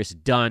on Chris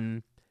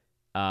Dunn.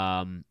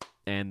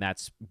 And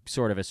that's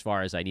sort of as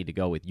far as I need to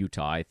go with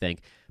Utah, I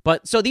think.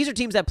 But so these are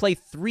teams that play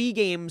 3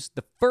 games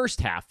the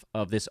first half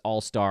of this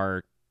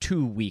All-Star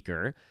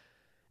 2-weeker.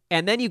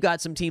 And then you've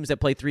got some teams that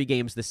play 3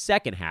 games the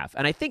second half.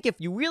 And I think if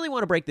you really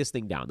want to break this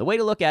thing down, the way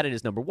to look at it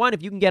is, number one,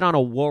 if you can get on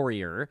a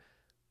Warrior,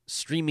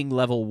 streaming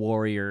level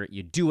Warrior,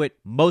 you do it.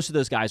 Most of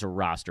those guys are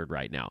rostered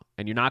right now.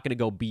 And you're not going to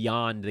go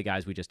beyond the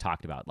guys we just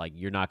talked about. Like,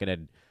 you're not going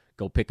to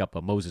go pick up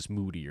a Moses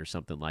Moody or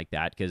something like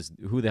that, because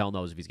who the hell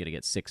knows if he's going to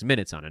get 6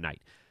 minutes on a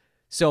night.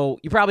 So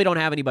you probably don't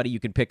have anybody you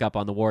can pick up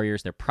on the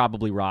Warriors. They're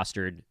probably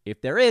rostered.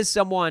 If there is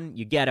someone,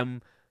 you get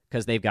them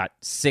because they've got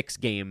 6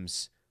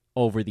 games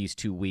over these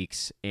 2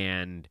 weeks,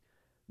 and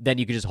then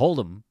you can just hold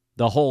them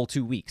the whole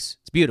 2 weeks.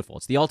 It's beautiful.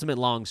 It's the ultimate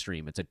long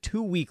stream. It's a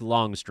 2-week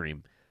long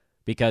stream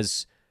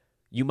because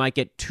you might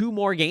get 2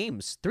 more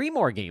games, 3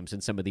 more games in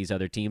some of these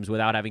other teams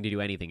without having to do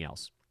anything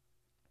else.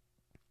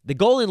 The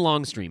goal in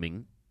long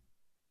streaming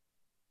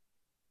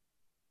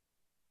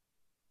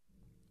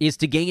is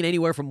to gain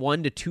anywhere from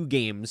 1 to 2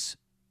 games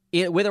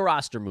with a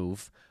roster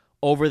move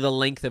over the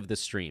length of the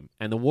stream.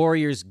 And the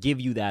Warriors give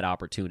you that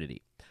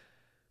opportunity.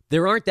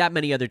 There aren't that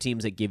many other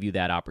teams that give you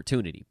that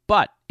opportunity.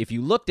 But if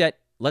you looked at,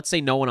 let's say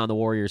no one on the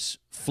Warriors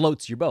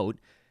floats your boat,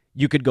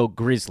 you could go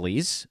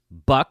Grizzlies,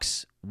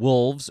 Bucks,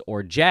 Wolves,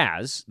 or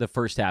Jazz the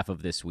first half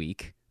of this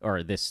week,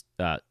 or this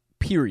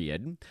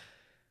period.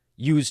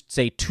 Use,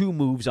 say, 2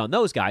 moves on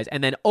those guys,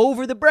 and then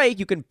over the break,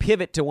 you can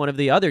pivot to one of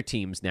the other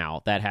teams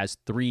now that has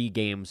 3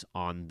 games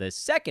on the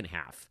second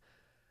half.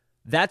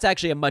 That's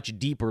actually a much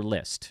deeper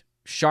list.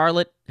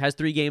 Charlotte has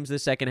 3 games the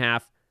second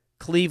half.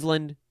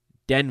 Cleveland,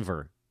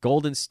 Denver,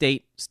 Golden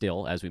State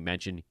still, as we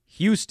mentioned,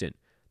 Houston,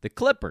 the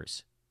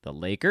Clippers, the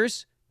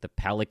Lakers, the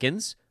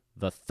Pelicans,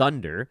 the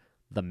Thunder,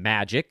 the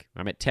Magic,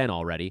 I'm at 10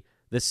 already,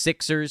 the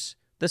Sixers,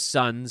 the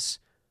Suns,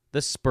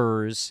 the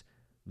Spurs,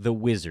 the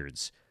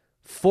Wizards.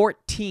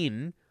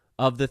 14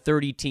 of the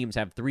 30 teams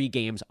have 3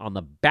 games on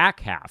the back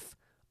half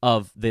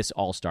of this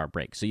All-Star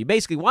break. So you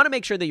basically want to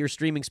make sure that your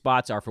streaming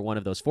spots are for one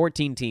of those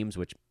 14 teams,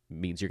 which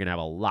means you're going to have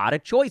a lot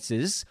of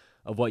choices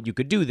of what you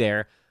could do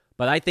there.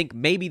 But I think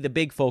maybe the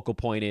big focal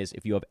point is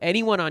if you have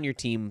anyone on your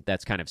team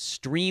that's kind of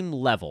stream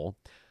level,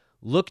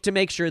 look to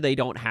make sure they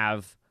don't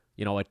have,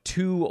 a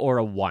 2 or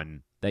a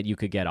 1 that you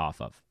could get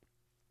off of.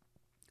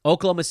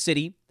 Oklahoma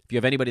City, if you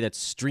have anybody that's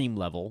stream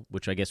level,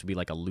 which I guess would be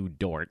like a Lou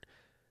Dort,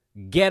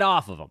 get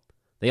off of them.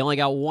 They only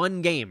got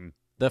 1 game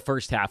the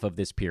first half of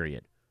this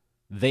period.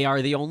 They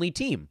are the only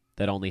team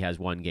that only has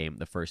 1 game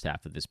the first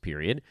half of this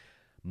period.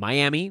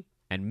 Miami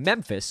and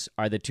Memphis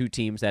are the 2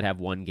 teams that have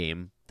 1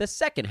 game the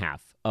second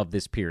half of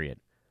this period.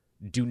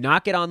 Do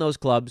not get on those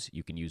clubs.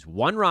 You can use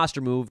 1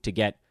 roster move to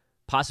get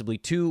possibly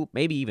 2,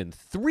 maybe even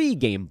 3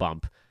 game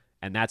bump,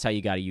 and that's how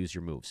you got to use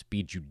your moves.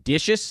 Be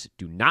judicious.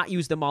 Do not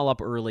use them all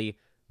up early.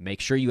 Make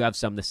sure you have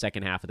some the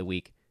second half of the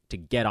week to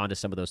get onto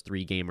some of those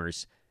 3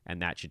 gamers,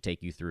 and that should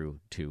take you through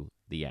to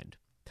the end.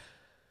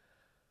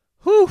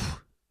 Whew!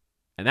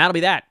 And that'll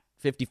be that.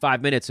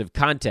 55 minutes of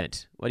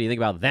content. What do you think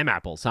about them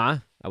apples, huh?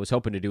 I was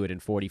hoping to do it in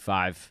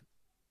 45.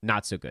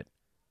 Not so good.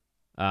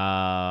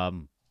 I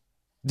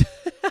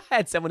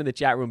had someone in the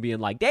chat room being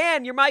like,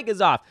 Dan, your mic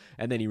is off.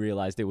 And then he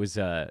realized it was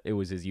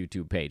his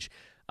YouTube page.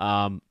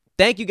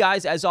 Thank you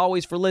guys, as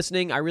always, for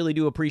listening. I really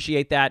do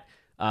appreciate that.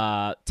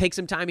 Take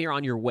some time here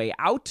on your way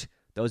out.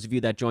 Those of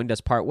you that joined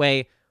us part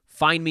way,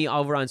 find me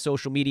over on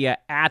social media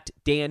at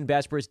Dan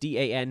Besbris,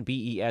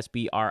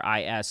 DANBESBRIS.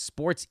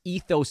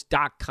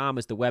 SportsEthos.com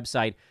is the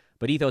website,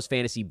 but Ethos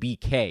Fantasy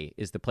BK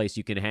is the place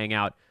you can hang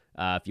out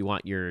if you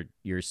want your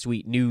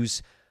sweet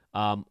news.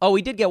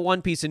 We did get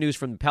one piece of news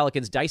from the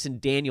Pelicans. Dyson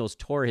Daniels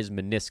tore his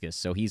meniscus,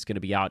 so he's going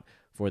to be out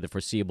for the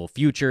foreseeable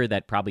future.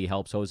 That probably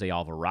helps Jose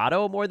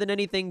Alvarado more than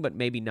anything, but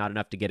maybe not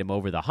enough to get him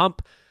over the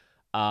hump.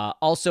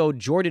 Also,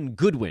 Jordan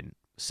Goodwin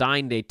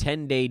signed a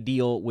 10-day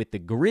deal with the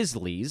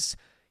Grizzlies.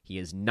 He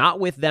is not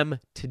with them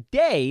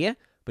today,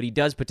 but he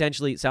does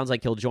potentially, it sounds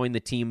like he'll join the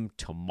team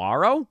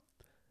tomorrow.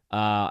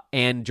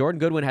 And Jordan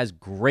Goodwin has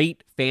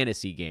great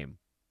fantasy game.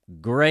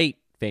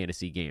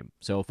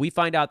 So if we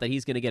find out that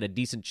he's going to get a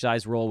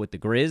decent-sized role with the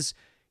Grizz,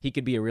 he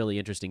could be a really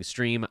interesting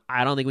stream.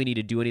 I don't think we need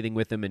to do anything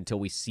with him until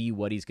we see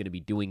what he's going to be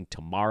doing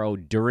tomorrow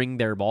during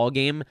their ball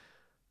game.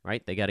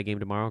 Right? They got a game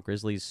tomorrow,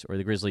 Grizzlies, or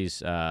the Grizzlies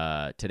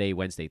today,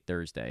 Wednesday,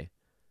 Thursday.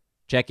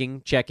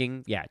 Checking.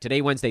 Yeah,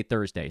 today, Wednesday,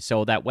 Thursday.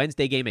 So that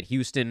Wednesday game at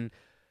Houston,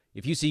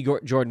 if you see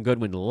Jordan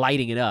Goodwin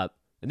lighting it up,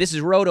 and this is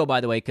Roto, by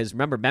the way, because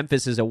remember,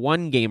 Memphis is a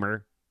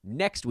one-gamer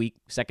next week,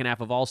 second half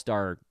of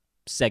All-Star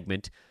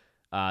segment.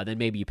 Then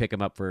maybe you pick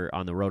him up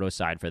on the Roto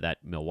side for that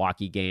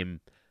Milwaukee game,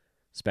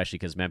 especially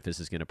because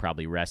Memphis is going to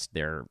probably rest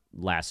their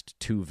last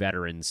 2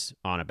 veterans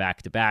on a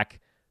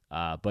back-to-back.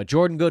 But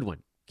Jordan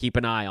Goodwin, keep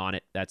an eye on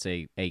it. That's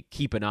a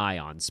keep an eye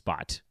on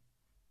spot.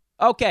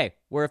 Okay,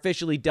 we're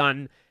officially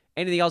done.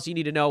 Anything else you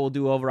need to know, we'll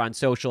do over on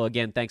social.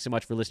 Again, thanks so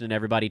much for listening,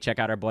 everybody. Check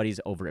out our buddies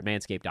over at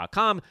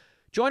manscaped.com.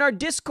 Join our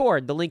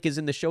Discord. The link is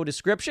in the show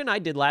description. I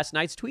did last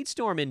night's tweet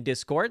storm in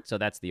Discord, so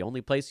that's the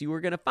only place you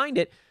were going to find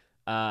it.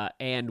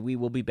 And we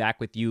will be back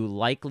with you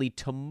likely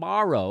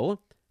tomorrow.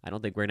 I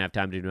don't think we're going to have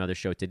time to do another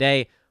show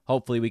today.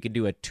 Hopefully we can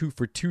do a 2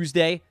 for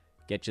Tuesday.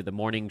 Get you the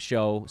morning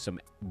show, some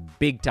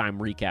big-time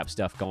recap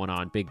stuff going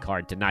on, big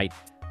card tonight.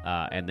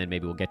 And then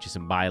maybe we'll get you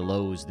some buy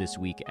lows this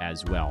week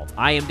as well.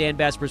 I am Dan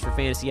Besbris for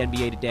Fantasy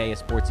NBA Today, a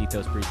Sports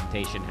Ethos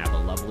presentation. Have a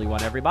lovely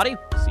one, everybody.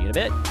 See you in a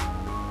bit.